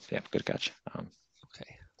 Oh yeah, good catch.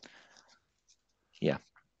 Okay. Yeah.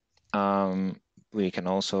 We can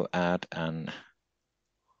also add an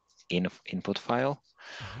input file.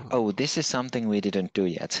 Oh, this is something we didn't do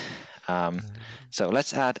yet. So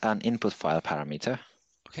let's add an input file parameter.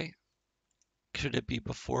 Okay. Should it be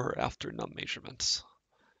before or after num measurements?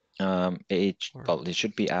 It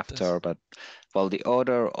should be after, but well, the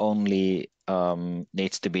order only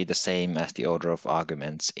needs to be the same as the order of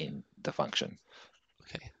arguments in the function.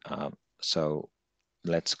 Okay. So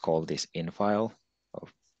let's call this infile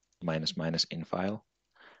of minus infile.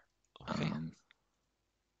 Okay.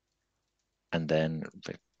 And then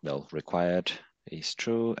well, required is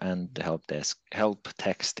true, and the help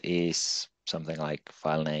text is something like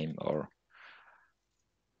file name or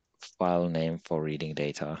file name for reading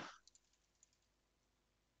data.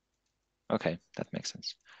 Okay, that makes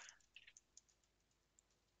sense.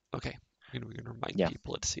 Okay, we're gonna remind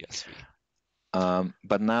people it's CSV.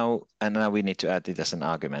 But now we need to add it as an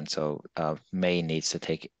argument. So main needs to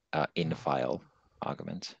take in file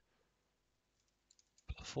argument.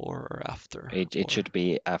 Before or after? It should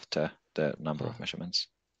be after the number of measurements.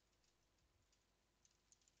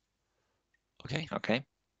 Okay. Okay.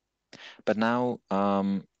 But now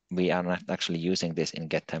we are not actually using this in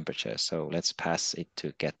get temperatures. So let's pass it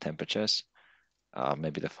to get temperatures.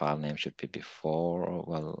 Maybe the file name should be before, or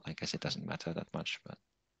well, I guess it doesn't matter that much, but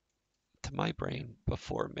to my brain,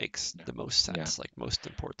 before makes the most sense, like most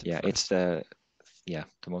important. Yeah, first. It's the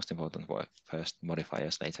most important first,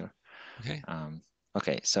 modifiers later. Okay.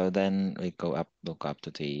 Okay, so then we'll go up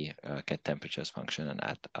to the get temperatures function and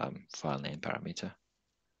add file name parameter.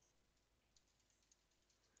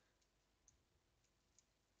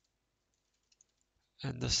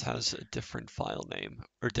 And this has a different file name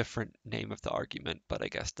or different name of the argument, but I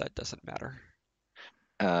guess that doesn't matter.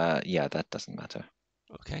 Yeah, that doesn't matter.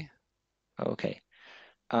 Okay. Okay.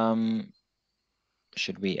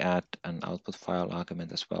 Should we add an output file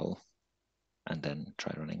argument as well, and then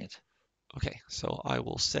try running it? Okay, so I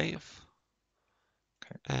will save.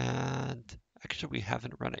 Okay. And actually, we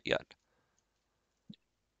haven't run it yet.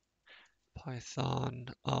 Python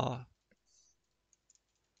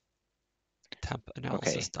temp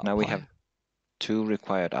analysis. Okay, now we have 2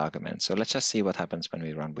 required arguments. So let's just see what happens when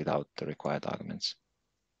we run without the required arguments.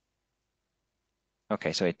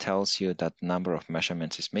 Okay, so it tells you that number of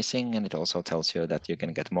measurements is missing, and it also tells you that you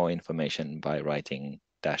can get more information by writing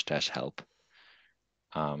 -- help.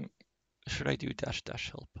 Should I do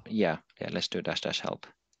 -- help? Yeah, let's do -- help.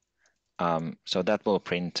 So that will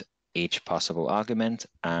print each possible argument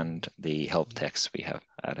and the help text we have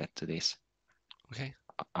added to these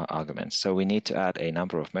arguments. So we need to add a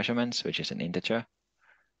number of measurements, which is an integer,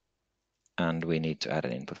 and we need to add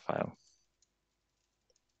an input file.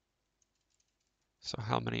 So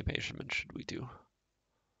how many measurements should we do?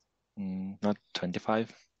 Not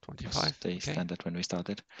 25. 25. The standard when we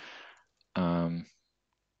started. And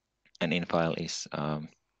infile is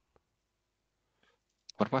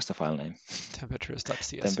what was the file name?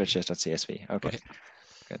 Temperatures.csv. Temperatures.csv. Okay.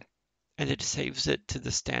 Good. And it saves it to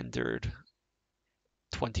the standard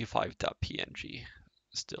 25.png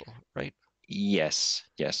still, right? Yes.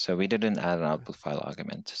 So we didn't add an output file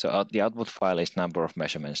argument. So the output file is number of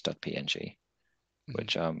measurements.png,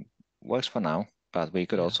 which works for now, but we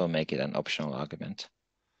could also make it an optional argument.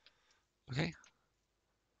 Okay.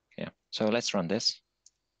 Yeah. So let's run this.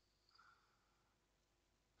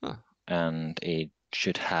 And it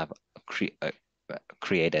should have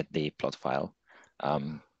created the plot file.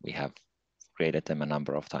 We have created them a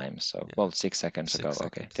number of times. So, well, 6 seconds ago.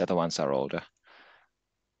 Okay, the other ones are older.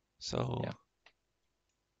 So,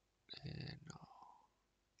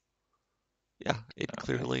 it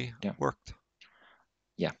clearly worked.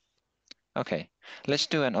 Yeah. Okay, let's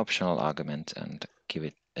do an optional argument and give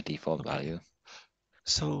it a default value.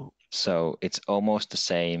 So it's almost the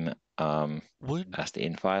same as the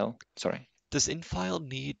infile. Sorry. Does infile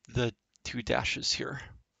need the 2 dashes here?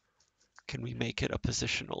 Can we make it a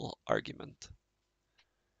positional argument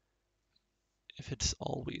if it's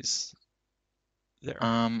always there?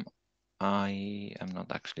 I am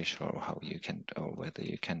not actually sure how you can, or whether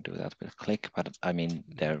you can do that with click, but I mean,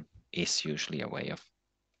 there is usually a way of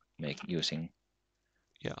using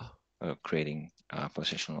Yeah. creating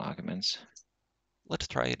positional arguments. Let's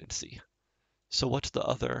try it and see. So what's the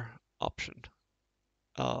other option?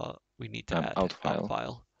 We need to add Out out file.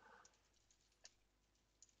 file.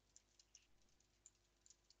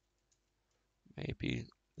 Maybe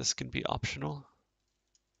this can be optional.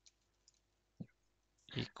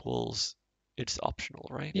 Equals, it's optional,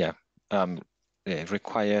 right? Yeah.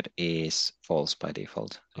 Required is false by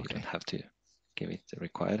default. You Okay. don't have to give it the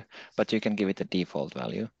required, but you can give it the default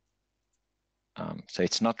value. So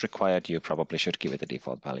it's not required. You probably should give it a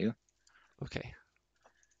default value. Okay.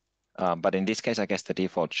 But in this case, I guess the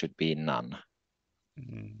default should be none.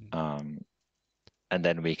 And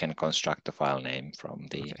then we can construct the file name from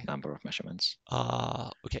the Okay. number of measurements.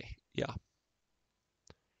 Okay. Yeah.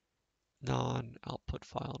 Non-output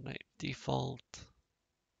file name default.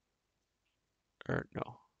 Or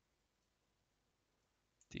no.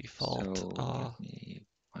 Default. So let me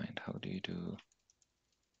find, how do you do?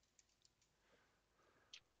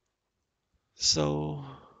 So.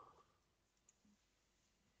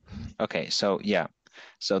 Okay, so yeah.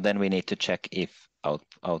 So then we need to check if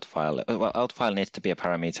out file, well, out file needs to be a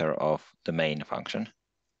parameter of the main function.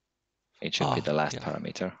 It should be the last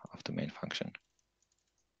parameter of the main function.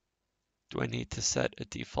 Do I need to set a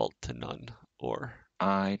default to none, or?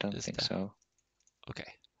 I don't think so. Okay.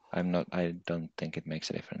 I don't think it makes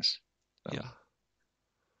a difference. So, yeah.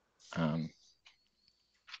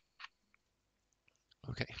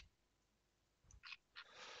 Okay.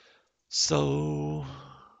 So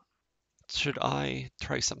should I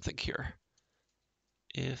try something here?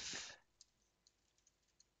 If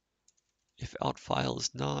out file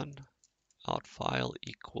is none, out file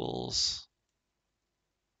equals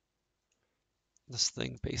this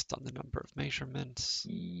thing based on the number of measurements.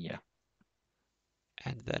 Yeah.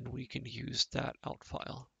 And then we can use that out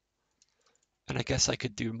file. And I guess I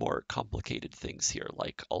could do more complicated things here,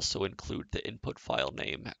 like also include the input file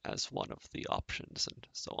name as one of the options and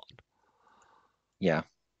so on. Yeah,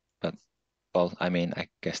 but well, I mean, I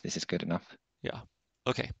guess this is good enough. Yeah.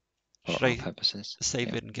 Okay. For Should our I purposes.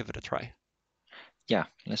 save it and give it a try? Yeah,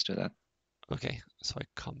 let's do that. Okay, so I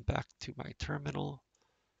come back to my terminal.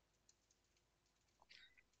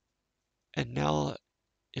 And now,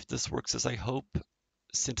 if this works as I hope,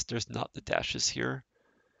 since there's not the dashes here,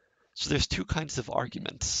 so there's two kinds of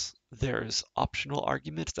arguments. There's optional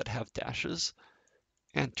arguments that have dashes,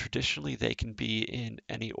 and traditionally they can be in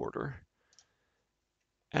any order.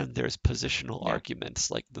 And there's positional arguments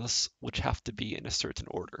like this, which have to be in a certain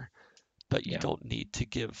order, but you don't need to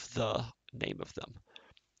give the name of them.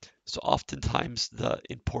 So oftentimes the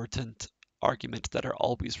important arguments that are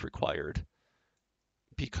always required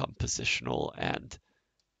become positional, and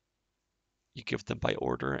you give them by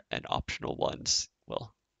order, and optional ones,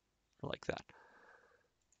 well, are like that.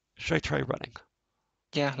 Should I try running?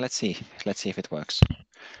 Yeah, let's see. Let's see if it works.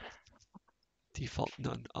 Default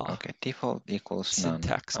none. Okay, default equals none.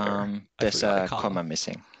 Syntax error. I There's forgot a a comma. comma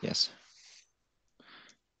missing. Yes.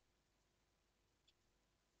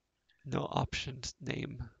 No options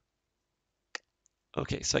name.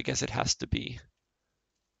 Okay, so I guess it has to be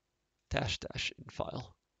dash dash in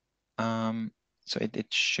file. So it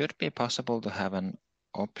should be possible to have an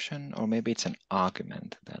option, or maybe it's an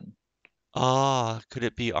argument then. Could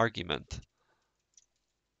it be argument?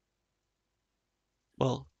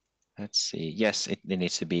 Well, let's see. Yes, it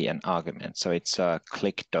needs to be an argument. So it's a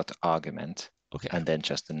click.argument, okay. And then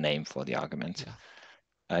just the name for the argument. Yeah.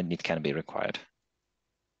 And it can be required.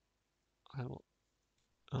 I will.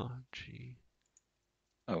 G.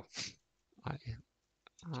 Oh. I.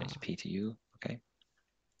 Change P to U. Okay.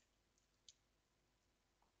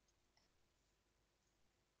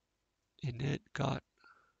 Init got.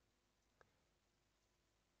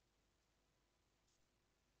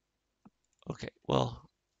 Okay, well,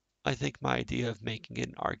 I think my idea of making it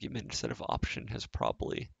an argument instead of option has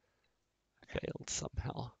probably failed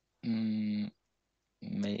somehow.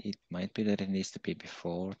 It might be that it needs to be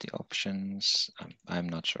before the options. I'm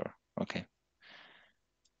not sure. Okay.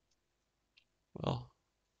 Well,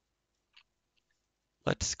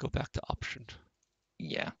 let's go back to option.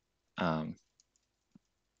 Yeah.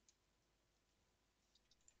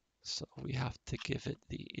 So we have to give it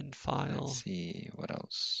the in file. Let's see what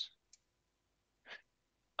else.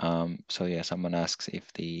 So yeah, someone asks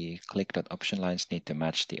if the click.option lines need to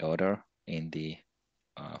match the order in the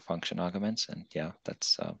function arguments, and yeah,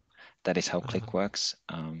 that is how click works.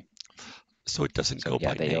 So it doesn't go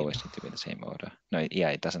by name. They always need to be in the same order. No, yeah,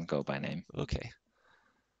 it doesn't go by name. Okay.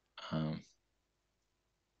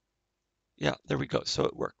 Yeah, there we go. So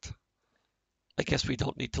it worked. I guess we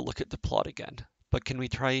don't need to look at the plot again, but can we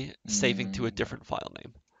try saving to a No. different file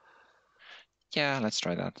name? Yeah, let's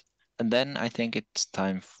try that. And then I think it's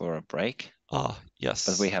time for a break,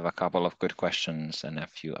 but we Yes. have a couple of good questions and a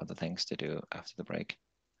few other things to do after the break.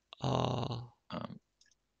 Uh, Um,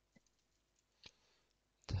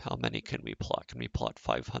 how many can we plot? Can we plot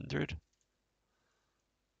 500?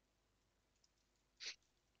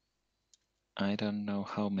 I don't know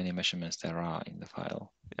how many measurements there are in the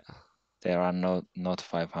file. Yeah. There are not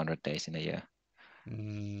 500 days in a year.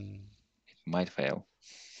 Mm, It might fail.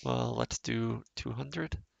 well, let's do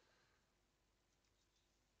 200.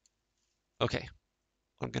 Okay,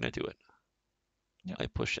 I'm gonna do it. Yeah. I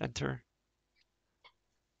push enter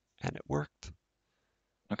and it worked.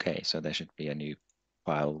 Okay, so there should be a new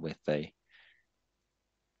file with a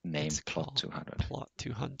name It's plot called 200. plot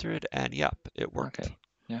 200 and yep, it worked. Okay,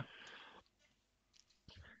 yeah.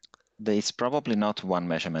 It's probably not one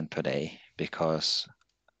measurement per day because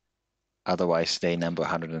otherwise day number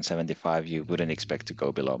 175, you wouldn't expect to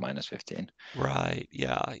go below -15. Right,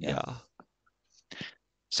 yeah, Yeah. yeah.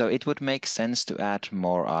 So it would make sense to add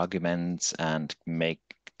more arguments and make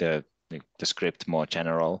the script more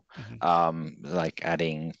general, Mhm, like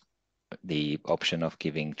adding the option of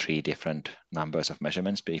giving 3 different numbers of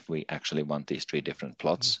measurements, but if we actually want these 3 different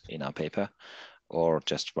mhm. plots in our paper, or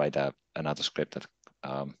just write another script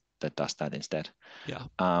that does that instead. Yeah,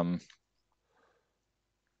 Um,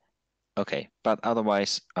 okay, but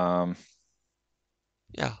otherwise,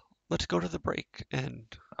 yeah. Let's go to the break and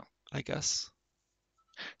I guess.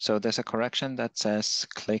 so there's a correction that says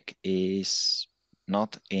click is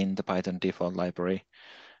not in the Python default library.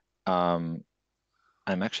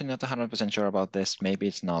 I'm actually not 100% sure about this. Maybe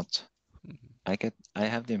it's not. Mhm. I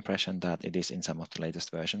have the impression that it is in some of the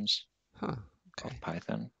latest versions Huh, of okay.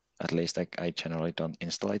 Python. At least I generally don't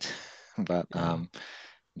install it, but Yeah,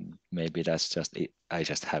 maybe that's just it. I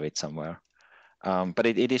just have it somewhere. But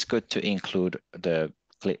it is good to include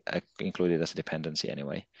include it as a dependency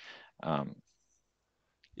anyway. Um,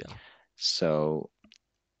 yeah. so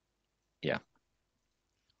yeah,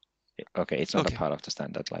 okay, it's not a Okay, part of the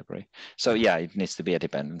standard library. So yeah. yeah, it needs to be a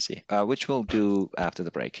dependency, which we'll do after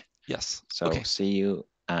the break. Yes. So Okay, see you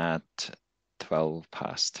at 12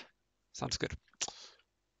 past. sounds good.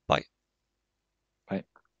 Bye. Bye.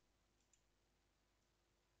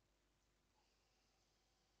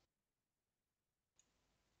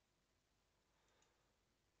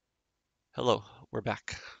 Hello, we're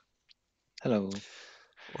back. Hello.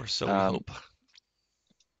 Or so we Um, hope.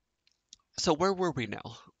 So where were we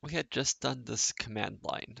now? We had just done this command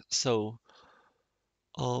line. So,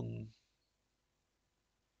 um,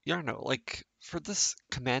 yeah, no, like for this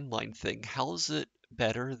command line thing, how is it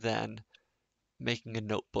better than making a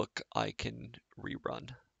notebook I can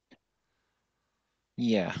rerun?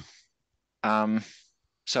 yeah. Um,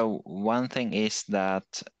 so one thing is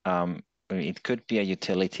that it could be a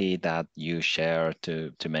utility that you share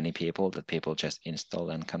to many people that people just install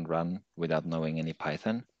and can run without knowing any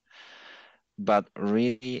Python. But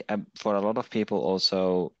really, for a lot of people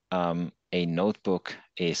also, a notebook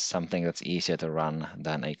is something that's easier to run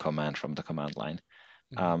than a command from the command line.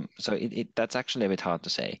 Mhm, So that's actually a bit hard to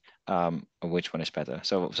say which one is better.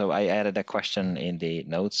 So I added a question mhm, in the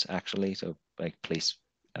notes actually. So like please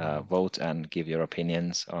mhm, vote and give your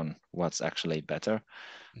opinions on what's actually better.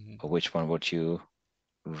 mhm. Or which one would you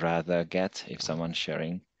rather get if Yeah. someone's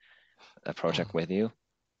sharing a project Oh, with you?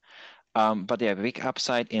 But yeah, big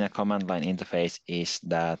upside in a command line interface is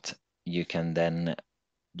that you can then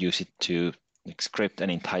use it to script an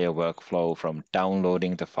entire workflow from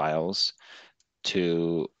downloading the files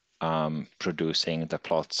to producing the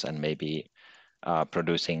plots and maybe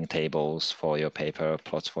producing tables for your paper,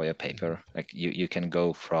 plots for your mhm, paper. Like you can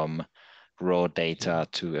go from raw yeah, data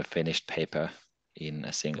to a finished paper in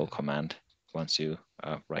a single yeah, command once you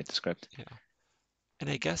write the script. yeah. And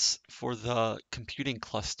I guess for the computing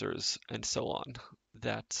clusters and so on,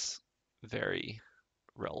 that's very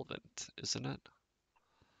relevant, isn't it?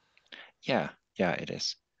 Yeah, it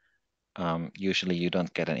is. Usually you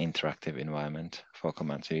don't get an interactive environment for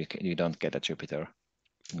commands, so you don't get a Jupyter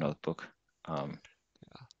Yeah, notebook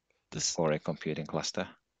yeah. This or a computing cluster.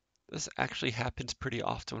 this actually happens pretty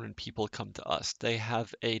often when people come to us. They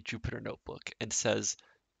have a Jupyter notebook and says,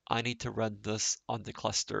 I need to run this on the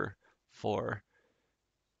cluster for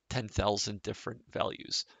 10,000 different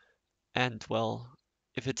values. And well,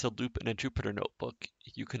 if it's a loop in a Jupyter notebook,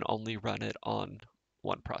 you can only run it on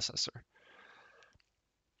one processor.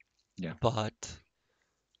 Yeah. But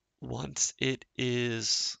once it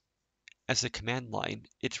is as a command line,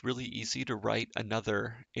 it's really easy to write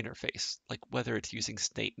another interface, like whether it's using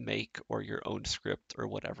state make or your own script or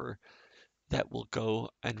whatever, that will go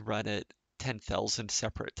and run it 10,000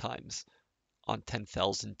 separate times on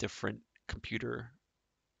 10,000 different computer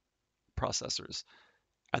processors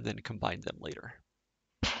and then combine them later.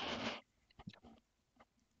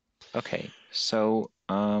 Okay, so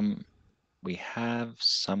we have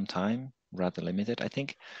some time, rather limited. I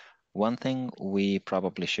think one thing we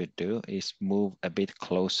probably should do is move a bit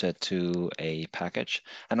closer to a package.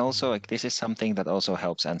 And also, like, this is something that also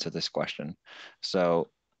helps answer this question. So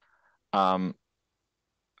um,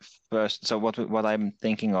 first, so what I'm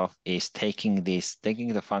thinking of is taking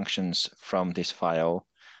the functions from this file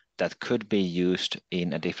that could be used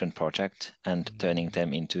in a different project and turning Mm-hmm.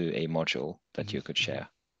 them into a module that Mm-hmm. you could Mm-hmm. share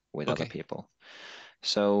with other Okay. people.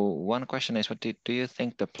 So one question is, what do you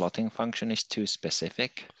think the plotting function is too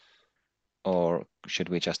specific, or should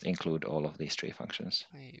we just include all of these three functions?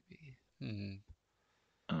 Maybe. Hmm.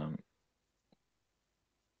 Um,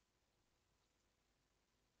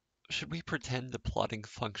 Should we pretend the plotting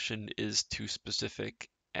function is too specific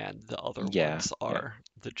and the other yeah, ones yeah. are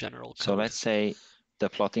the general So code? let's say the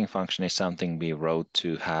plotting function is something we wrote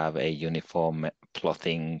to have a uniform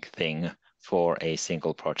plotting thing for a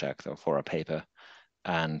single project or for a paper.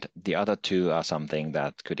 And the other two are something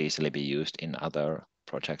that could easily be used in other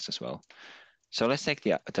projects as well. So let's take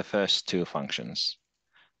the first two functions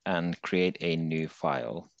and create a new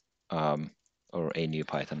file or a new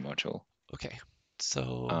Python module. Okay.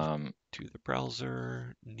 So Um, to the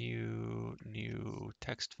browser, new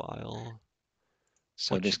text file.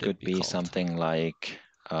 so What this should it could be be called? something like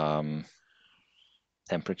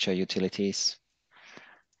temperature utilities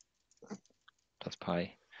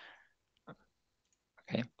 .py.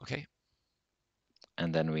 Okay, Okay.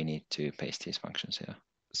 and then we need to paste these functions here.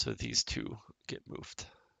 So these two get moved.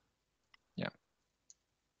 Yeah.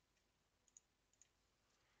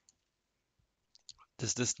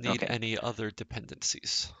 Does this need Okay. any other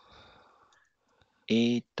dependencies?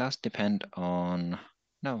 It does depend on.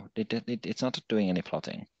 No, it's not doing any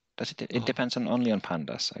plotting. Does it? It Oh, depends on only on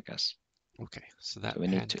pandas, I guess. okay. So So that we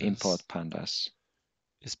need to import pandas pandas.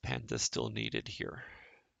 is pandas still needed here?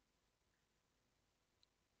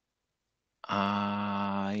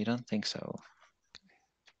 I don't think so.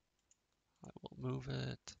 I will move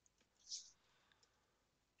it.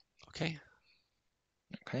 Okay.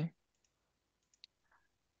 Okay.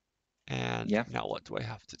 And Yeah. now what do I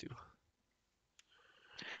have to do?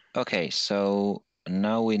 Okay. So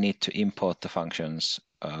now we need to import the functions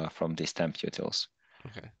from these temp utils.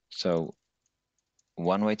 Okay. So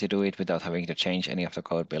one way to do it without having to change any of the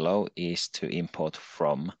code below is to import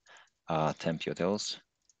from temp utils.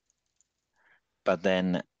 But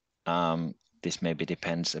then this maybe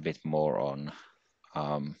depends a bit more on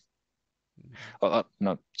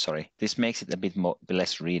no, sorry. This makes it a bit more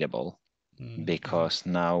less readable Mm-hmm. because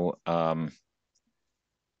now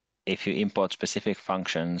if you import specific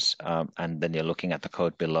functions and then you're looking at the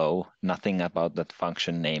code below, nothing about that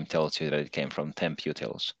function name tells you that it came from temp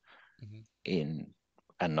utils Mm-hmm. in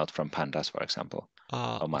and not from pandas, for example,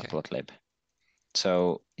 or Okay. Matplotlib.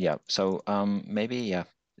 So yeah, so maybe yeah,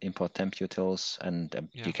 import temp utils and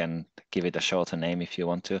Yeah. you can give it a shorter name if you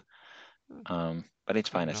want to, but it's Good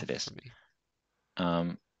fine as enough it is. for me.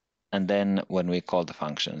 Um, And then when we call the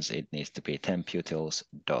functions, it needs to be temputils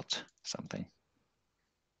dot something.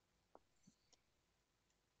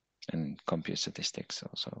 And compute statistics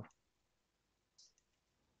also.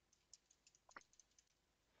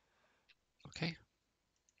 Okay.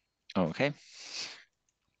 Okay,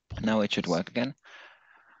 now it should Plots. work again.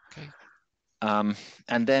 Okay.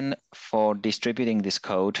 And then for distributing this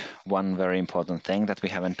code, one very important thing that we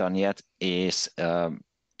haven't done yet is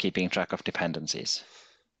keeping track of dependencies.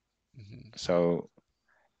 Mm-hmm. So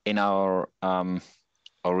in our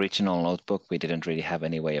original notebook, we didn't really have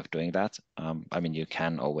any way of doing that. I mean, you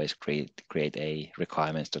can always create a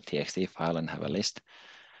requirements.txt file and have a Mm-hmm. list.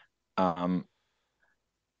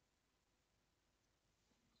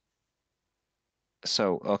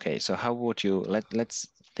 So okay, so how would you let's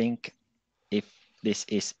think if this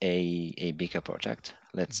is a bigger project.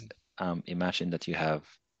 Let's Mm-hmm. imagine that you have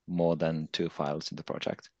more than two files in the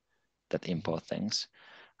project that Mm-hmm. import things.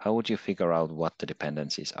 How would you figure out what the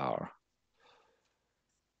dependencies are?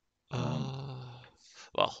 Um, Uh,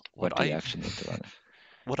 well, what do you actually need to run?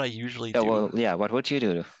 what I usually Yeah, do, well, yeah. What would you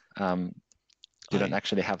do? You don't I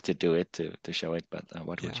actually have to do it to show it, but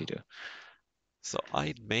what would yeah. you do? So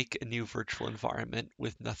I'd make a new virtual environment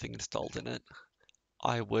with nothing installed in it.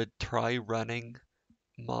 I would try running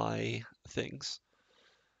my things.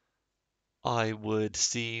 I would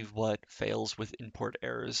see what fails with import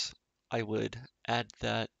errors. I would add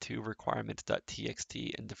that to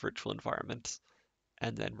requirements.txt in the virtual environment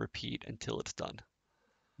and then repeat until it's done.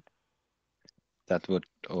 That would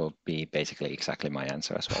be basically exactly my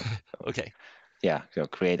answer as well. So, Okay. yeah, so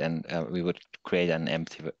we would create an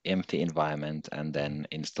empty environment and then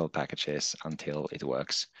install packages until it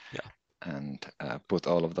works, Yeah. and put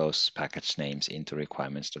all of those package names into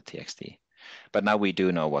requirements.txt. But now we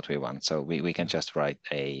do know what we want, so we can Yeah. just write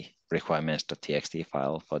a requirements.txt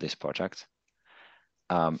file for this project.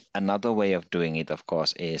 Another way of doing it, of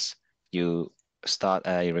course, is you start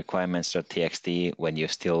a requirements.txt when you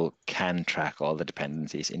still can track all the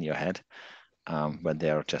dependencies in your head, when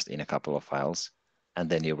they're just in a couple of files, and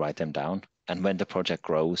then you write them down. And when the project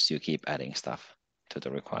grows, you keep adding stuff to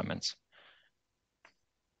the requirements.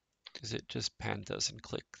 Is it just Pandas and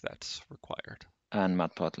click that's required? And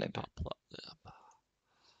Matplotlib. Matplotlib.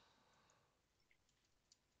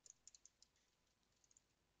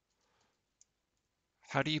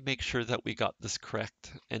 How do you make sure that we got this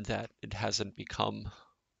correct and that it doesn't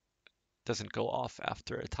go off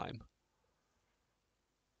after a time?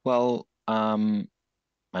 Well,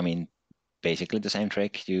 I mean, basically the same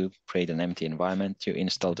trick. You create an empty environment, you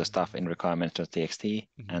install the stuff in requirements.txt,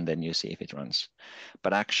 Mhm. and then you see if it runs.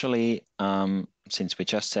 But actually, since we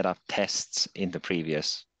just set up tests in the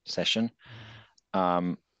previous session,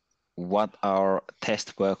 what our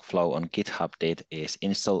test workflow on GitHub did is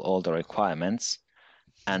install all the requirements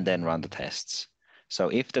and then run the Mhm. tests. So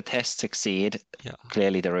if the tests succeed, Yeah.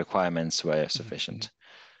 clearly the requirements were Mhm. sufficient.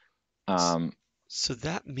 So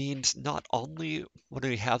that means not only when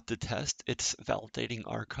we have the test, it's validating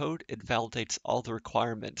our code, it validates all the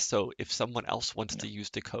requirements. So if someone else wants Yeah, to use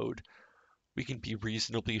the code, we can be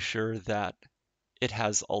reasonably sure that it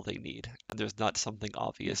has all they need and there's not something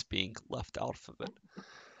yeah, obvious being left out of it.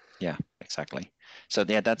 yeah, exactly. So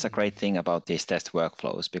yeah, that's a great thing about these test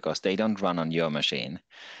workflows because they don't run on your machine.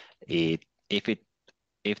 Mhm. It if it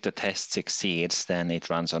if the test succeeds, then it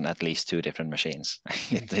runs on at least two different machines.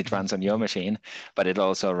 Mhm. It Mhm. runs on your Mhm. machine, but it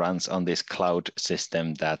also runs on this cloud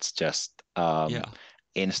system that's just Yeah.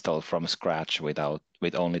 installed from scratch with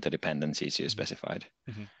only the dependencies you Mhm. specified.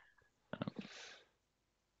 Mhm.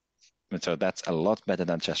 So that's a lot better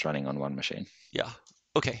than just running on one machine. Yeah.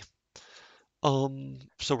 Okay.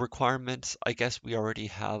 So requirements, I guess we already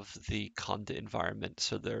have the conda environment,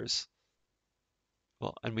 so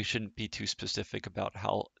well, and we shouldn't be too specific about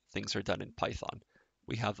how things are done in Python.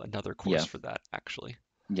 We have another course Yeah, for that, actually.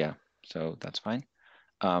 yeah. So that's fine.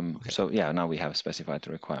 Okay. So yeah, now we have specified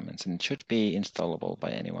the requirements and it should be installable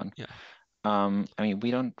by anyone. Yeah. I mean,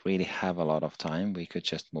 we don't really have a lot of time. We could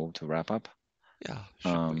just move to wrap up. Yeah,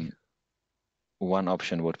 should we? Um, One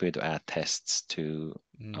option would be to add tests to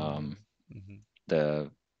Mm, um, hmm.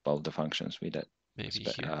 the well, the functions we Maybe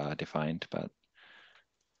here. defined, but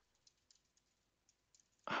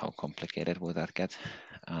how complicated would that get?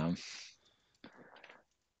 Um,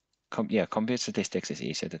 yeah, compute statistics is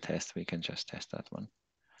easier to test. We can just test that one.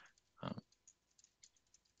 Um,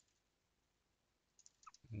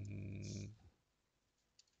 Mm,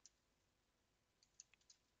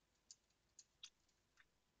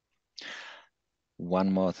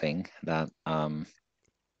 One more thing that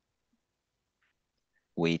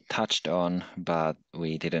we touched on, but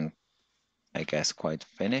we didn't, I guess, quite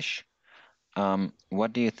finish.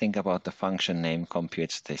 What do you think about the function name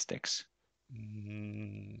compute statistics?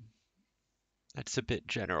 mm, that's a bit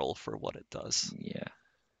general for what it does, Yeah,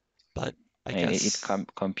 but I I mean, it guess,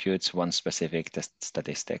 computes one specific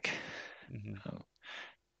statistic. hmm, Uh,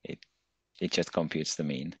 It it just computes the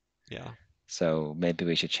mean. yeah, So maybe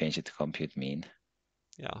we should change it to compute mean.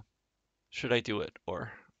 yeah. Should I do it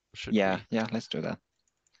or should Yeah, we? yeah, let's do that.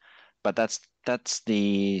 But that's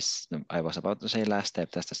the I was about to say last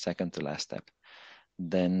step. That's the second to last step.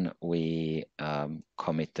 Then we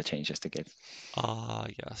commit the changes to Git Ah,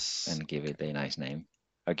 yes. and give it Okay. a nice name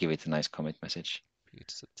or give it a nice commit message.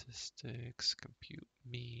 Compute statistics, compute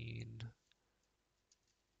mean.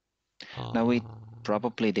 Now we Uh,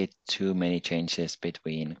 probably did too many changes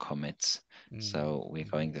between commits. mm, So we're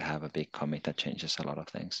mhm. going to have a big commit that changes a lot of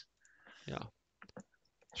things. Yeah.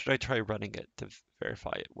 Should I try running it to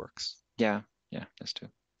verify it works? Yeah, yeah, let's do.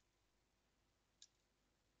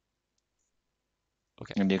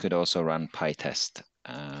 Okay. And you could also run pytest,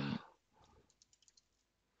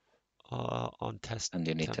 On test and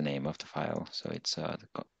you need the temp name of the file. So it's the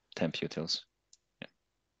temp utils. Yeah.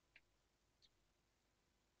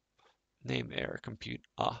 name error compute.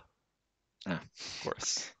 Ah, Ah, of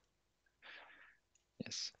course.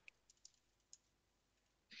 yes.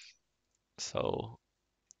 So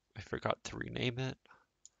I forgot to rename it.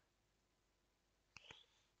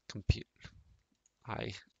 Compute.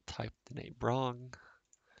 I type the name wrong.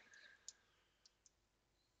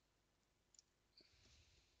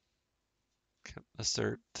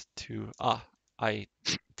 Assert to, I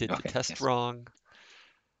did the Okay, test yes, wrong.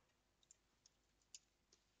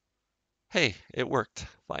 Hey, it worked,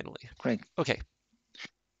 finally. great. Okay.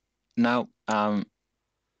 Now,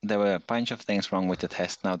 there were a bunch of things wrong with the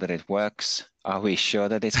test. Now that it works, are we sure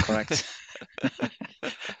that it's correct?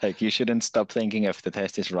 Like, you shouldn't stop thinking if the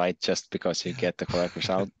test is right just because you get the correct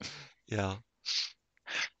result. Yeah,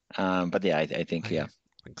 But yeah, I think, I yeah,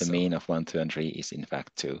 think the so. mean of 1, 2, and 3 is in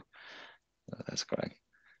fact 2. So that's correct.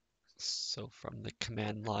 So from the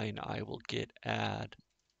command line, I will git add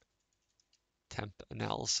temp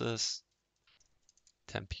analysis,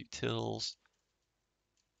 temp utils,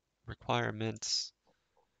 requirements.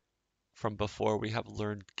 From before, we have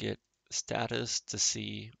learned git status to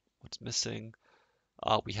see what's missing.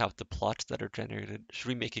 We have the plots that are generated. Should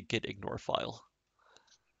we make a git ignore file?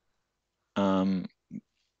 Um,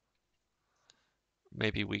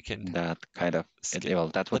 Maybe we can that kind of, skip. well,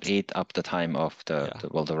 that would Let's, eat up the time of yeah,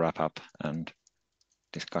 the wrap up and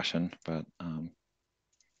discussion, but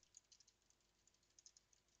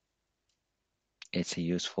it's a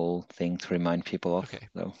useful thing to remind people of, okay,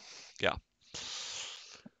 though. yeah.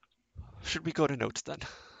 Should we go to notes then?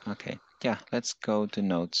 Okay, yeah, let's go to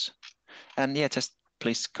notes. And yeah, just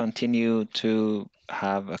please continue to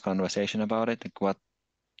have a conversation about it. Like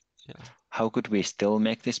Yeah. how could we still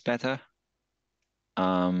make this better?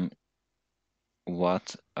 Um,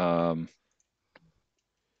 what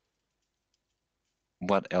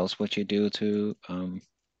what else would you do to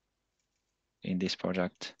in this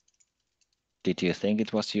project? Did you think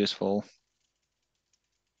it was useful?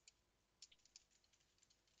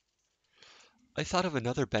 I thought of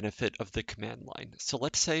another benefit of the command line. So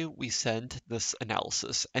let's say we send this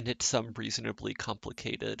analysis and it's some reasonably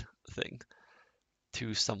complicated thing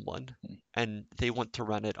to someone and they want to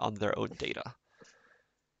run it on their own data.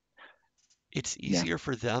 It's Yeah, easier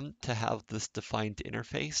for them to have this defined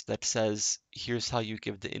interface that says, here's how you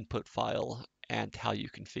give the input file and how you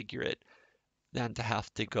configure it, than to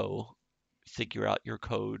have to go figure out your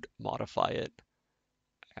code, modify it,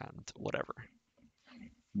 and whatever.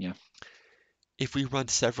 yeah. If we run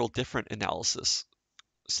several different analyses,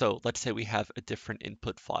 so let's say we have a different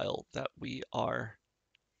input file that we are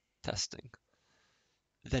testing,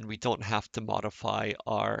 then we don't have to modify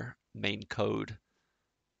our main code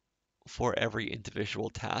for every individual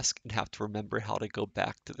task and have to remember how to go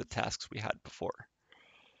back to the tasks we had before.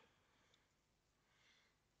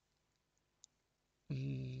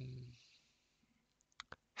 Mm,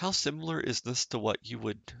 how similar is this to what you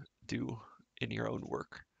would do in your own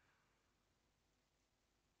work?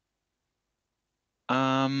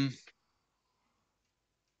 Um,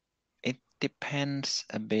 it depends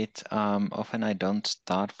a bit. Often I don't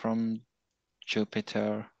start from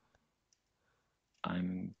Jupyter.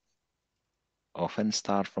 I'm often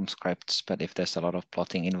start from scripts, but if there's a lot of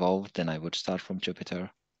plotting involved, then I would start from Jupyter,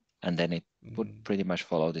 and then it would Mm, pretty much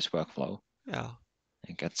follow this workflow. yeah.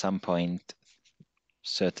 Like at some point,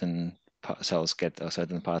 certain cells get or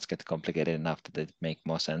certain parts get complicated enough that it make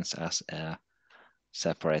more sense as a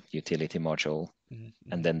separate utility module, Mm,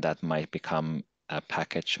 and mm, then that might become a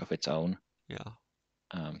package of its own. yeah.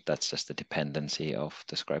 That's just the dependency of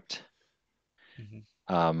the script. Mm,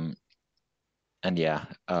 Um, and yeah,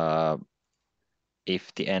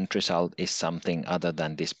 if the end result is something other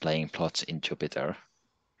than displaying plots in Jupyter,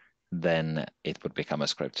 then it would become a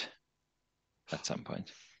script at some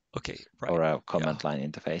point okay, right. or a Yeah. command line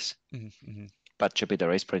interface. Mm, mm, But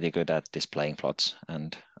Jupyter is pretty good at displaying plots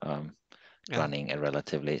and yeah. running a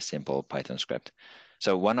relatively simple Python script.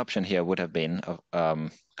 So one option here would have been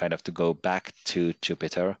kind of to go back to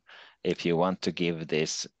Jupyter. If you want to give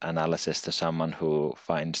this analysis to someone who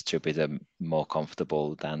finds Jupyter more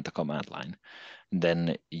comfortable than the command line,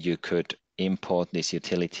 then you could import these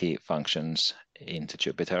utility functions into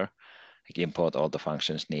Jupyter, like import all the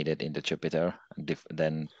functions needed into Jupyter, and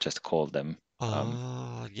then just Yeah.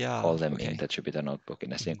 call them in Okay. the Jupyter notebook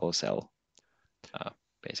in a Mhm. single cell,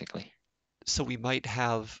 basically. So we might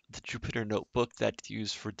have the Jupyter Notebook that's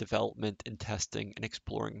used for development and testing and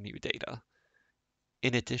exploring new data,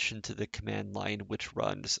 in addition to the command line which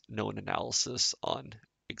runs known analysis on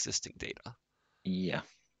existing data. Yeah,